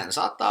lailla hän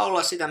saattaa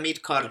olla sitä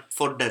midcard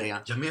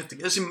fodderia. Ja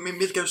miettikää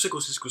se,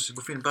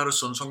 kun Finn Balor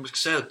on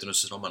myöskin säilyttänyt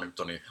se oma,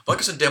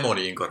 vaikka se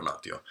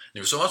demoni-inkarnaatio,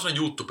 niin se on vaan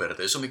sellainen juttu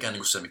periaatteessa, ei se ole mikään,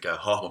 niin se mikään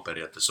hahmo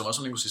periaatteessa, se on vaan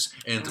sellainen siis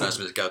entrance,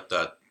 mitä se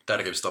käyttää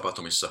tärkeivissä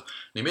tapahtumissa.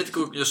 Niin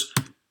miettikää, jos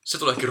se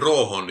tulee ehkä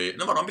roohon, niin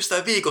ne varmaan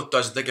pistää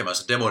viikoittain sen tekemään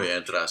se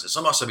demoni-entrance,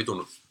 samassa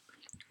vitun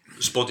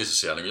spotissa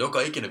siellä, niin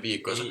joka ikinen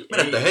viikko. Ja se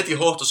menettää heti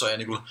hohtonsa ja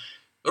niin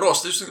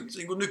Rosta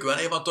niin nykyään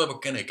ei vaan toivo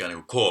kenenkään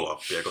niin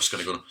call-upia, koska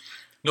niin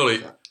ne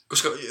oli,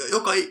 koska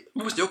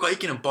joka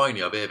ikinen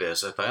painija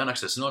VV:ssä tai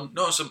NXT:ssä,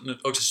 ne on se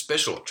oikeasti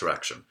special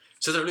attraction.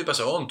 Se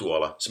ylipäänsä on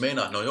tuolla. Se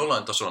meinaa, että ne on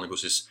jollain tasolla niin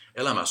siis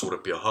elämän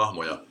suurempia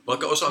hahmoja.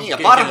 Vaikka osa niin, ja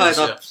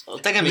parhaita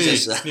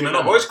tekemisessä.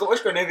 Niin,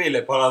 voisiko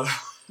Neville palata?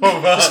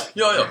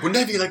 Joo, kun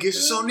Nevillekin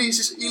se on niin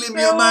siis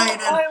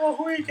ilmiömäinen. Aivan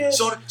huikea.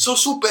 Se on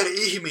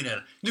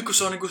superihminen. Nyt kun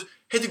se on niin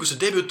heti kun se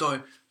debytoi,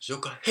 se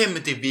joka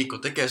hemmetin viikko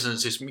tekee sen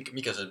siis,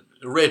 mikä se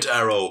Red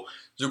Arrow,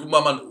 joku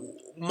maailman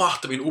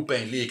mahtavin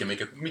upein liike,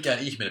 mikä mikään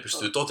ihminen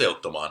pystyy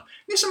toteuttamaan,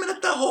 niin se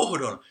menettää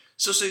hohdon.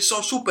 Se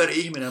on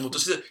superihminen, mutta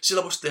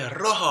sillä voisi tehdä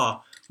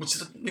rahaa, Mutta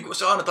sitä niinku,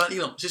 se annetaan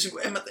ilman. Siis niinku,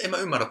 en mä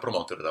ymmärrä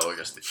promoottoreita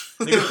oikeasti.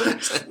 Niinku,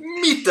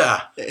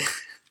 mitä?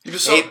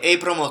 Niinku, ei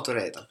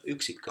promoottoreita,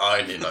 yksikkö.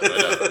 Ai niin,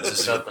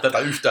 siis, tätä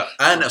yhtä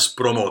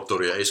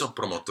NS-promoottoria, ei se ole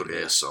promoottori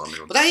eessä on.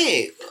 Niinku. Mutta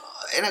ei,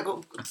 ennen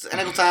kuin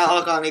tää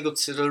alkaa niinku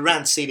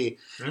Rant City,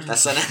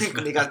 tässä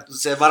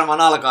se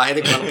varmaan alkaa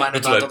heti, kun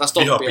painetaan tuota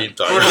stoppia.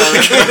 Vihapintaa.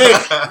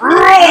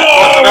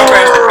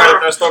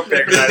 Nopeasti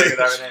stoppia, kun tää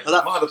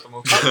menee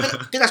mahdottomuuksia.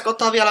 Pitäisikö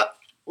ottaa vielä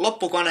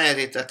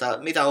loppukaneetit, että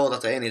mitä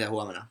ootatte eniten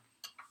huomenna?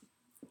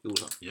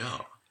 Juuso.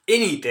 Jaa.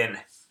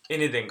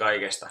 Eniten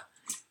kaikesta.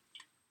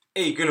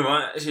 Ei, kyllä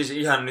mä siis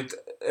ihan nyt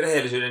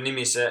rehellisyyden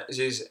nimissä,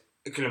 siis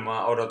kyllä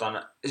mä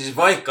odotan, siis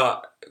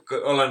vaikka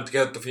ollaan nyt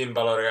kehottu Finn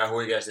Baloria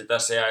huikeasti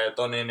tässä ja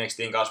ton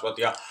NXTin kasvot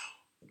ja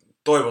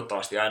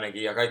toivottavasti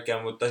ainakin ja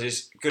kaikkea, mutta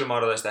siis kyllä mä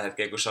odotan sitä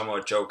hetkeä, kun Samoa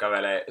Joe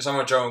kävelee.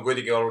 Samoa Joe on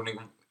kuitenkin ollut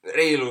niinku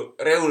reilu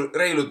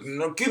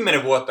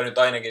 10 vuotta nyt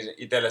ainakin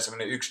itselle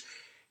semmonen yksi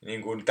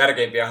niin kuin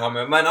tärkeimpiä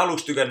hahmoja. Mä en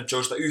aluksi tykännyt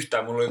Joesta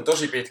yhtään. Mulla oli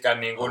tosi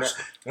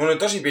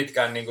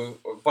pitkään niin kuin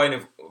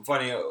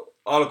fani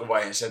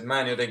alkuvaiheessa, että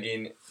mä en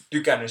jotenkin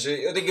tykännyt. Se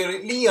jotenkin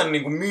oli liian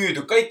niin kuin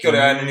myyty. Kaikki oli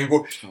aina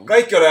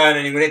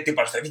niin kuin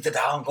nettipalstalla, mitä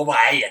tää on kova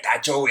äijä,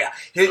 tää Joe. Ja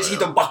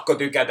siitä on pakko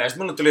tykätä. Ja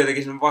sitten mulle tuli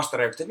jotenkin sellainen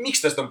vastareaktio, että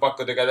miksi tästä on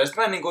pakko tykätä. Ja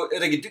sitten mä en niin kuin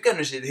jotenkin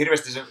tykännyt siitä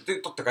hirveästi.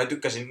 Totta kai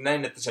tykkäsin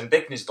näin, että sen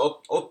tekniset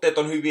otteet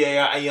on hyviä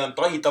ja äijä on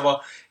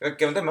taitava. Ja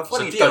kaikkea, mutta en mä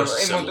fanittanut.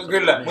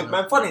 Mutta mä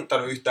en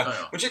fanittanut yhtään.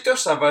 Mutta sitten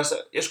jossain vaiheessa,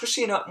 joskus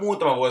siinä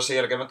muutama vuosi sen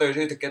jälkeen, mä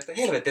tajusin yhtäkkiä, että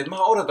helvetti, että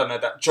mä odotan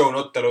näitä Joen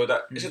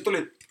otteluita. Ja se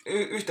tuli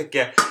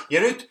yhtäkkiä.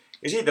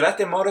 Ja siitä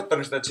lähtien mä oon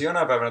odottanut sitä, että se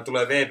jonain päivänä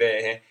tulee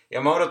VV:hen.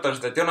 Ja mä oon odottanut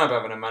sitä, että jonain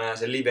päivänä mä näen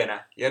sen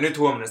livenä. Ja nyt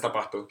huomenna se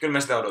tapahtuu. Kyllä mä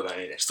sitä odotan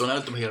edes. Sitten on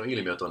älyttömän hieno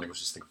ilmiö tuon,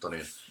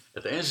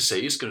 että ensin se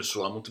ei iskenyt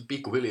sua, mutta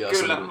pikkuhiljaa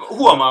kyllä, se... Kyllä,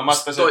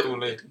 huomaamatta se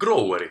tuli.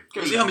 Groweri.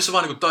 Kyllä. Ihan missä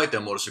vaan niin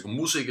taiteen muodossa, niin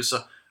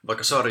musiikissa,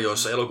 vaikka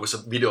sarjoissa, elokuvissa,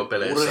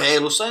 videopeleissä.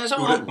 Urheilussa ja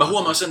sama. Mä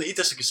huomaan sen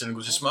itsessäkin,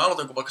 siis mä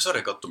aloitan vaikka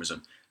sarjan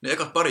kattomisen, niin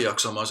ekat pari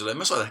jaksoa mä oon silleen,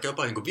 mä saan ehkä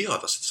jopa niin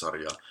vihata sitä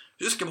sarjaa.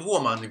 Joskin mä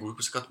huomaan, että kun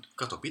se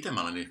katsoo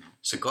pitemmällä, niin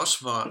se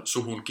kasvaa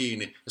suhun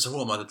kiinni, ja sä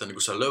huomaat, että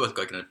sä löydät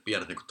kaikki ne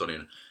pienet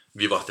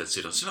vivahteet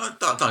siitä.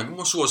 Tää on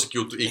mun suosikki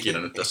juttu ikinä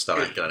nyt tässä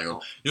tällä hetkellä.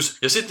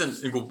 Ja sitten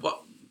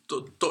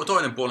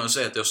toinen puoli on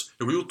se, että jos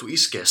joku juttu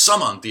iskee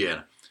saman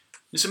tien,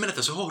 niin se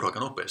menetään se hohdo aika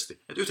nopeasti.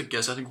 Että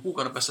yhtäkkiä sä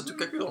kuukauden päästä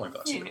tykkää kyllä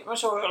ollenkaan siitä. Niin,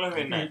 se on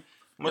hyvin näin.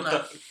 Mutta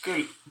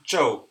kyllä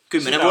Joe.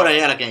 10 vuoden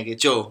jälkeenkin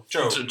Joe.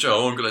 Joe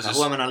on kyllä siis...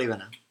 Huomenna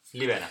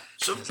livenä.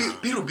 Se on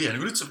pirun pieni,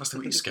 nyt se vasta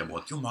iskee mua,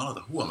 että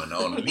jumalauta, huomenna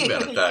on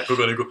livenä tää.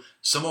 Koko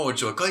Samoa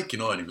Joe, kaikki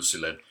noin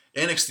silleen.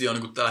 NXT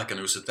on tällä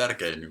hetkellä se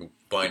tärkein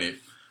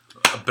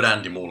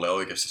paini-brändi mulle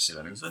oikeasti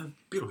silleen. Se on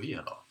pirun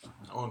hienoa.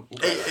 On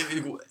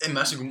en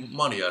mä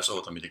maniais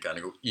oota mitenkään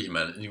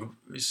ihmeen,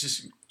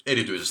 siis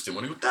erityisesti,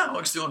 mutta tää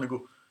oikeasti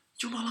on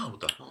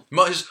jumalauta.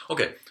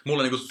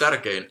 Mulle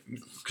tärkein,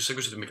 sä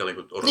kysyt mikä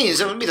odotus. Niin,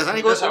 se on mitä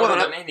sä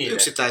huomenna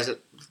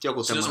yksittäiset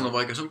joku semmoinen. Se on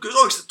vaikea. Se on kyllä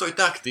oikeasti toi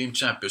Tag Team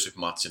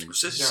Championship-matsi.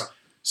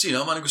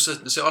 Siinä on vaan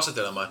se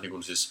asetelma, että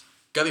siis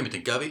kävi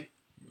miten kävi.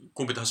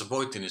 Kumpi tahansa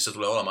voitti, niin se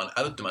tulee olemaan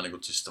älyttömän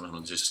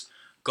siis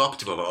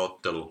kaptivoiva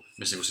ottelu,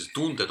 missä siis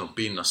tunteet on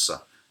pinnassa.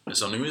 Ja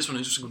se on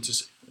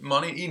siis mä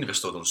oon niin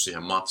investoitunut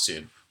siihen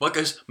matsiin. Vaikka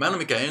siis, mä en ole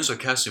mikään Enzo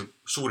Cassin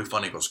suuri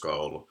fani koskaan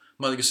ollut.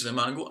 Mä jotenkin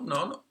silleen,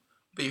 no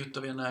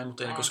viihyttäviä näin,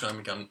 mutta ei koskaan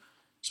mikään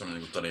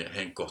semmoinen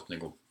henkkoht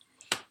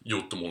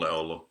juttu mulle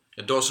ollut.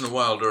 Ja Dawson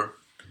Wilder,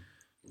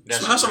 se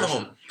on vähän sama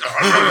homma.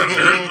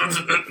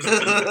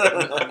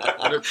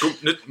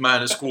 Nyt mä en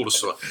edes kuulu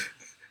sua.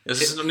 Ja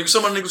siis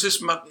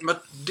siis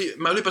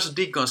mä ylipäänsä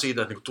diggaan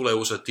siitä, että tulee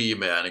uusia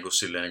tiimejä ja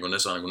silleen ne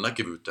saa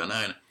näkyvyyttä ja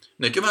näin.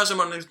 Nekin vähän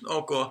semmoinen,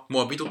 ok,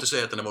 mua vitutti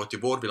se, että ne voitti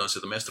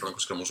Wardvillansilta mestaruuden,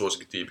 koska mun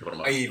suosikkitiimi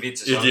varmaan ai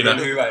vitsi, se on kyllä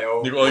hyvä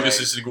joukko.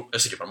 Oikeesti siis ja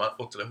sekin varmaan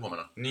ottelee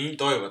huomenna. Niin,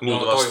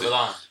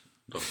 toivotaan.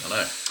 Totta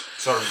näin.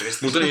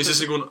 Sormenristys. Mutta niin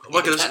siis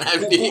vaikka tässä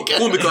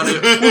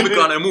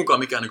kumpikaan ei mukaan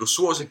mikään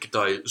suosikki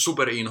tai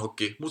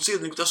superinhokki, mutta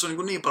silti tässä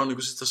on niin paljon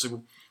tässä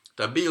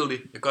tää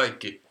buildi ja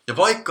kaikki. Ja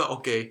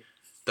vaikka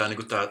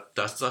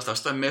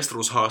tää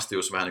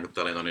mestaruushaastius vähän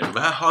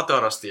vähän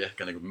hatarasti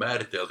ehkä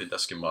määriteltiin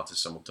tässäkin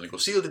matsissa, mutta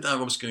silti tää on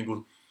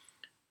kumminkin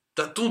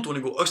tää tuntuu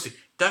oikeasti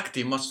tag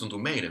team match tuntuu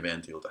main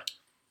eventiltä.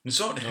 Niin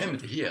se on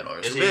hemmetin hienoa.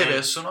 Ja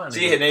VVS on aina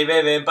siihen ei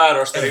VVn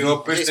päärosteri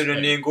ole pystynyt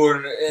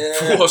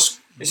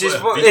siis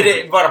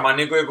varmaan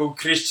joku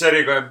Chris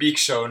Jericho ja Big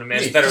Show'n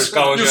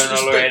mestaruuskausi on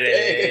ollut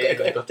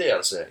edelleen. Eikä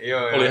TLC.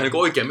 Oli ihan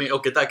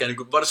oikein, tääkään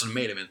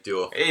varsinainen main eventti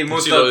oo. Ei,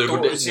 mutta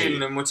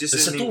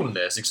siis se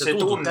tunne, se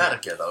tuntuu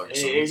tärkeältä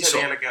oikeesti. Ei se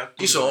jälkeen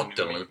iso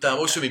ottelu. Tää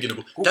voisi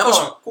hyvinkin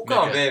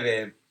kuka on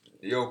VV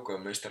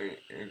joukkojen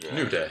mestari?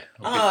 New Day.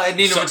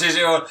 Niin, mutta siis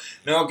joo.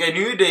 No okei,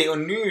 New Day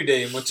on New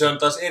Day, mutta se on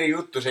taas eri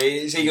juttu. Se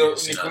ei ole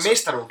niinku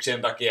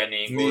mestaruuksien takia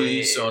niinku.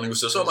 Niin, se on niinku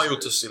se sama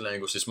juttu silleen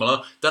niinku siis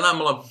tänään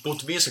me ollaan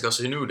puhuttu Vinsen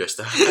kanssa New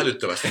Daystä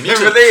älyttömästi.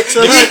 Miksi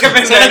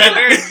mennään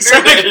New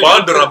Day?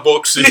 Pandoran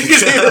boksi.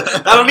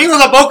 Täällä on niin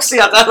monta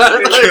boksia täällä.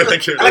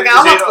 Älkää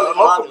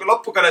avatko.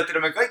 Loppukaneettina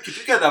me kaikki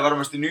tykätään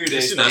varmasti New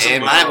Daysta. Ei,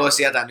 mä en voi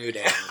sietää New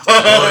Day.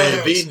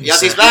 Oi, Vince. Ja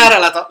siis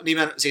väärällä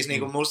nimen, siis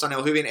niinku musta ne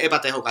on hyvin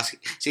epätehokas.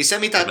 Siis se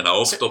mitä... Mennään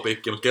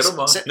off-topickiin, mutta kerro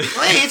vaan.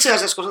 No ei itse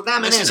asiassa, koska tää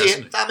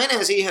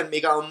menee siihen,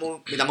 mikä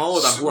on mitä mä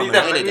ootan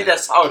huomenna eniten. Mitä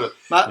sä oudot?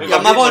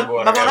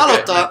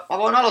 Mä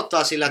voin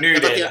aloittaa sillä,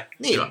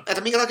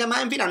 että minkä takia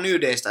mä en pidä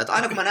New Daystä. Että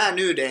aina kun mä näen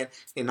New Dayn,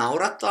 niin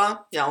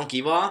naurattaa ja on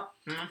kivaa.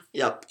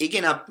 Ja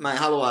ikinä mä en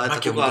halua, että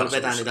kukaan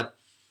vetää niitä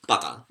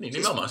pataan. Niin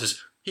nimenomaan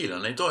siis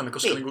hiilellä ei toimi,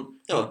 koska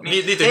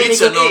niitä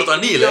itseä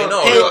noudataan, niille ei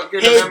noudata.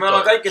 Kyllä me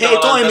ollaan kaikki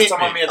tavallaan tästä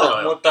samaa mieltä,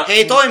 mutta... He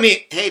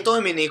ei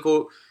toimi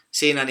niinku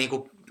siinä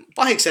niinku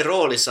pahiksen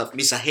roolissa,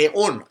 missä he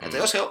on. Että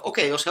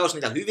jos he olisi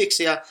niitä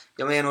hyviksiä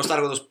ja meidän olisi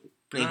tarkoitus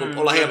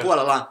niinku olla heidän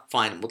puolellaan,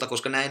 fine, mutta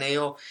koska näin ei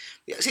ole.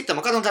 Ja sitten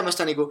mä katson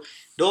tämmöistä niinku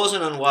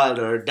Dawson and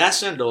Wilder,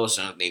 Dash and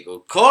Dawson,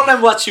 niinku call them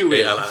what you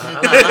will.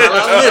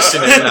 Älä mene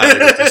sinne enää.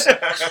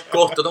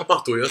 Kohta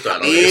tapahtuu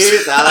jotain.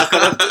 Niin, täällä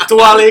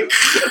tuolik.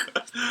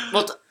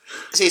 Mutta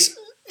siis,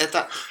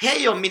 että he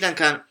ei ole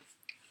mitenkään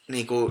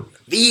niinku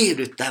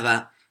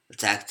viihdyttävä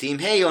tag team,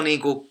 he ei ole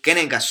niinku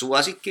kenenkään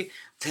suosikki.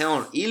 He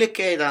on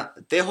ilkeitä,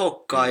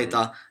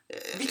 tehokkaita.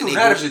 Vitun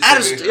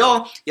ärsyttäviä.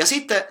 Joo, ja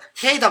sitten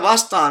heitä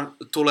vastaan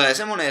tulee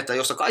semmoinen, että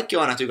josta kaikki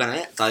on aina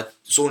tykännyt, tai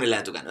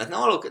suunnilleen tykännyt. Että ne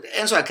on ollut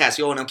Enzo ja Cass,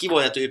 joo, ne on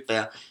kivoja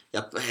tyyppejä,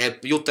 ja he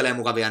juttelee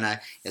mukavia näin.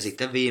 Ja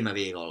sitten viime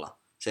viikolla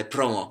se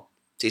promo.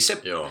 Siis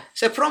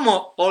se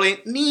promo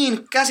oli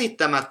niin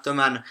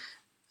käsittämättömän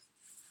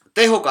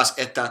tehokas,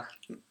 että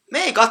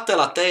me ei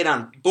katsella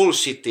teidän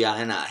bullshittia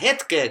enää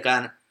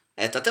hetkeäkään,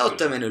 että te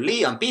olette mennyt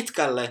liian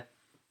pitkälle,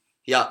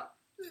 ja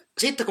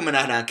sitten kun me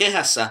nähdään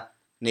kehässä,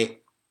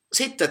 niin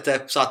sitten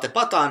te saatte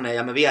pataanne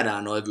ja me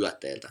viedään noin vyöt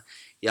teiltä.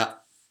 Ja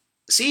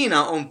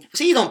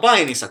siitä on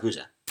painissa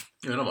kyse.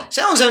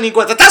 Se on se,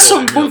 että tässä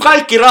on mun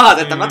kaikki rahat,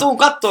 että mä tuun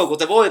kattoo, kun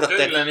te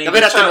voitatte kyllä, ja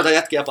vedätte noita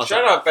jätkiä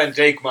pataan. Shut up and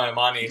take my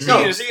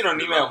money. Siinä on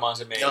nimenomaan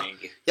se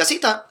meininki. Ja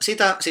sitä,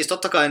 siis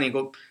totta kai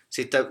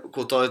sitten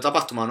kun toi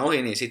tapahtuma on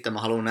ohi, niin sitten mä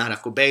haluan nähdä,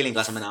 kun Bailin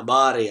kanssa mennään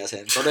baariin ja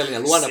sen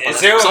todellinen luonnepala.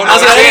 Se on kokonaan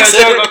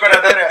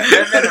tänne.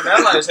 Me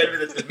ollaan jo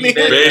selvitetty, että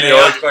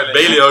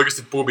Bailey on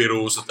oikeasti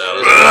pubiruusu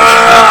täällä.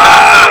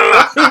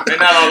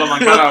 Mennään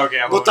laulamaan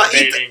karaokea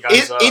Bailin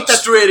kanssa.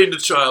 Straight into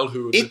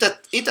childhood.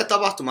 Itse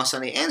tapahtumassa,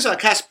 niin Enzo ja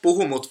Cass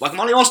puhu mut, vaikka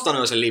mä olin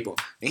ostanut jo sen lipun,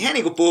 niin he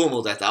niinku puhu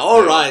mut, että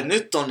alright,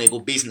 nyt on niinku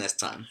business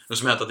time. No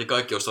se mehän taitiin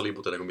kaikki ostaa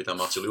liput ennen kuin mitä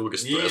matsi oli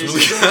julkistettu.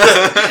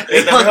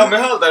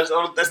 Me oltais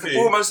ollut tästä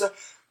puhumassa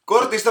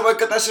kortista,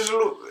 vaikka tässä olisi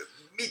ollut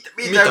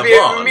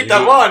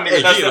mitä vaan.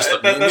 Ei kiinnosta.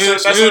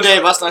 New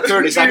Day vastaan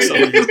Curtis Axel.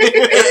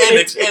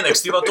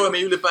 NXT vaan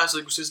toimii ylipäänsä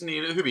siis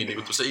niin hyvin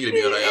niin tuossa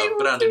ilmiönä ja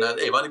brändinä.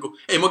 Ei vaan niinku,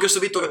 ei mä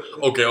oikeastaan vittu,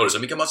 okei, oli se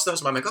mikä matsi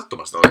tahansa, mä menen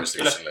katsomaan sitä oikeasti.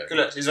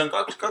 Kyllä, siis on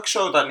kaksi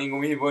showta,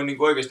 mihin voi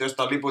oikeasti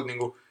ostaa liput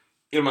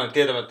ilman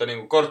tietämättä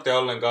kortteja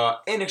ollenkaan.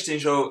 NXT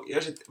show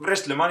ja sitten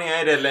WrestleMania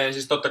edelleen.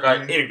 Siis totta kai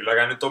en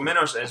kylläkään nyt ole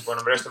menossa ensi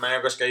vuonna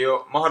WrestleMania, koska ei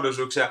ole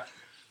mahdollisuuksia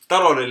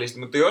taloudellisesti,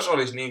 mutta jos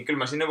olisi, niin kyllä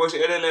mä sinne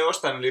voisin edelleen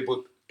ostaa ne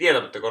liput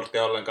tietämättä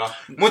korttia ollenkaan.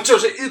 Mutta se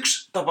on se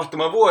yksi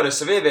tapahtuma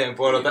vuodessa VVn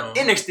puolelta.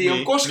 NXT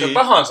on koska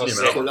tahansa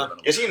se.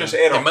 Ja siinä on se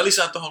ero. Mä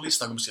lisään tohon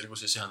listaan, kun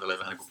siis ihan tälle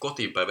vähän niin kuin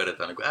kotiin päin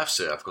vedetään niin kuin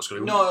FCF, koska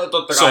no,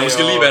 totta kai, se on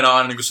myöskin livenä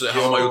aina niin kuin se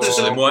oma juttu.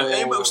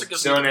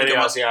 Se on eri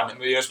asia.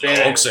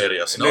 Onko se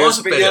eri asia? No on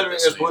se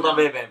periaatteessa. Jos puhutaan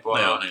VVn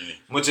puolelta.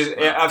 Mutta siis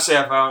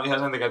FCF on ihan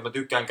sen takia, että mä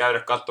tykkään käydä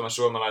katsomassa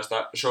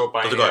suomalaista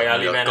showpainia ja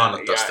livenä.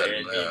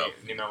 Ja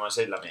nimenomaan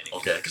sillä meininkin.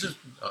 Okei, ehkä se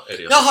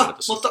eri asia. Jaha,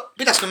 mutta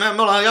pitäisikö me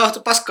ollaan jauhettu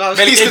paskaa?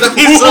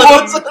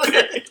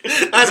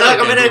 Näin se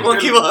aika menee, kun on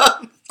kivaa.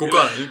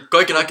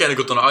 Kaikki näkee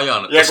niin tuon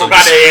ajan. Ja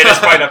kukaan ei edes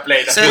paina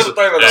playtä.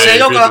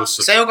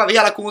 Se, joka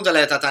vielä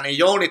kuuntelee tätä, niin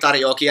Jouni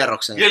tarjoaa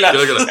kierroksen. Kyllä.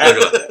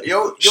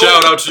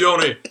 Shout out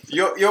Jouni.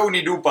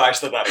 Jouni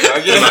Dubaista tarjoaa.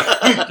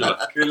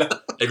 Kyllä.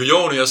 Eikö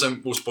Jouni ja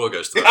sen uusi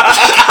poikaystävä?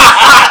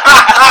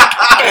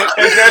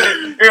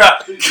 Hyvä.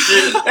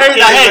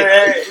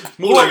 Hei.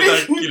 Mulla ei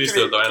mitään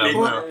kilisteltä enää.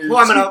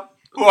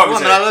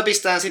 Huomenna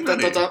löpistään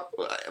sitten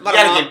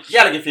varmaan...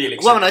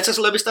 Jälkifiiliksi. Huomenna itse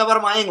asiassa löpistään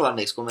varmaan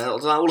englanniksi, kun me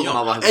otetaan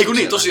ulkomaan vahvistuksia. Ei kun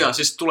niin, tosiaan,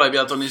 siis tulee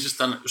vielä niin siis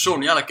tämän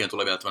shown jälkeen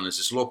tulee vielä tämmöinen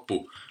siis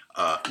loppu.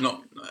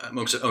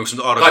 Onko se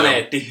nyt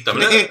kaneetti.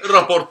 Tämmöinen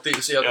raportti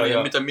sieltä,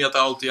 mitä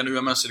mieltä oltiin ja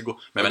YMS.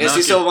 Ja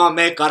siis se on vaan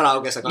me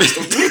karaokeessa 2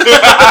 tuntia.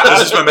 Ja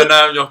siis me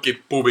mennään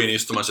johonkin pubiin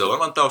istumaan, siellä on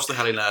varmaan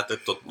taustahälinää, että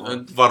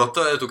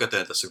varoittaa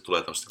etukäteen tässä, kun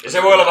tulee tämmöistä. Ja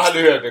se voi olla vähän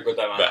lyhyempi kuin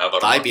tämä. Vähän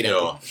varmaan. Tai pidempi.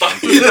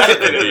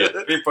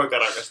 Riippuen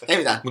karaokesta. Ei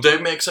mitään. Mutta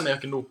meikö sä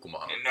johonkin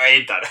nukkumaan? No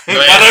ei tarvi.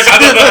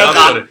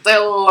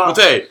 Kattellaan.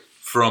 Mutta hei,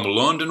 from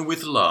London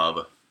with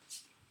love,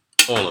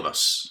 all of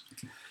us.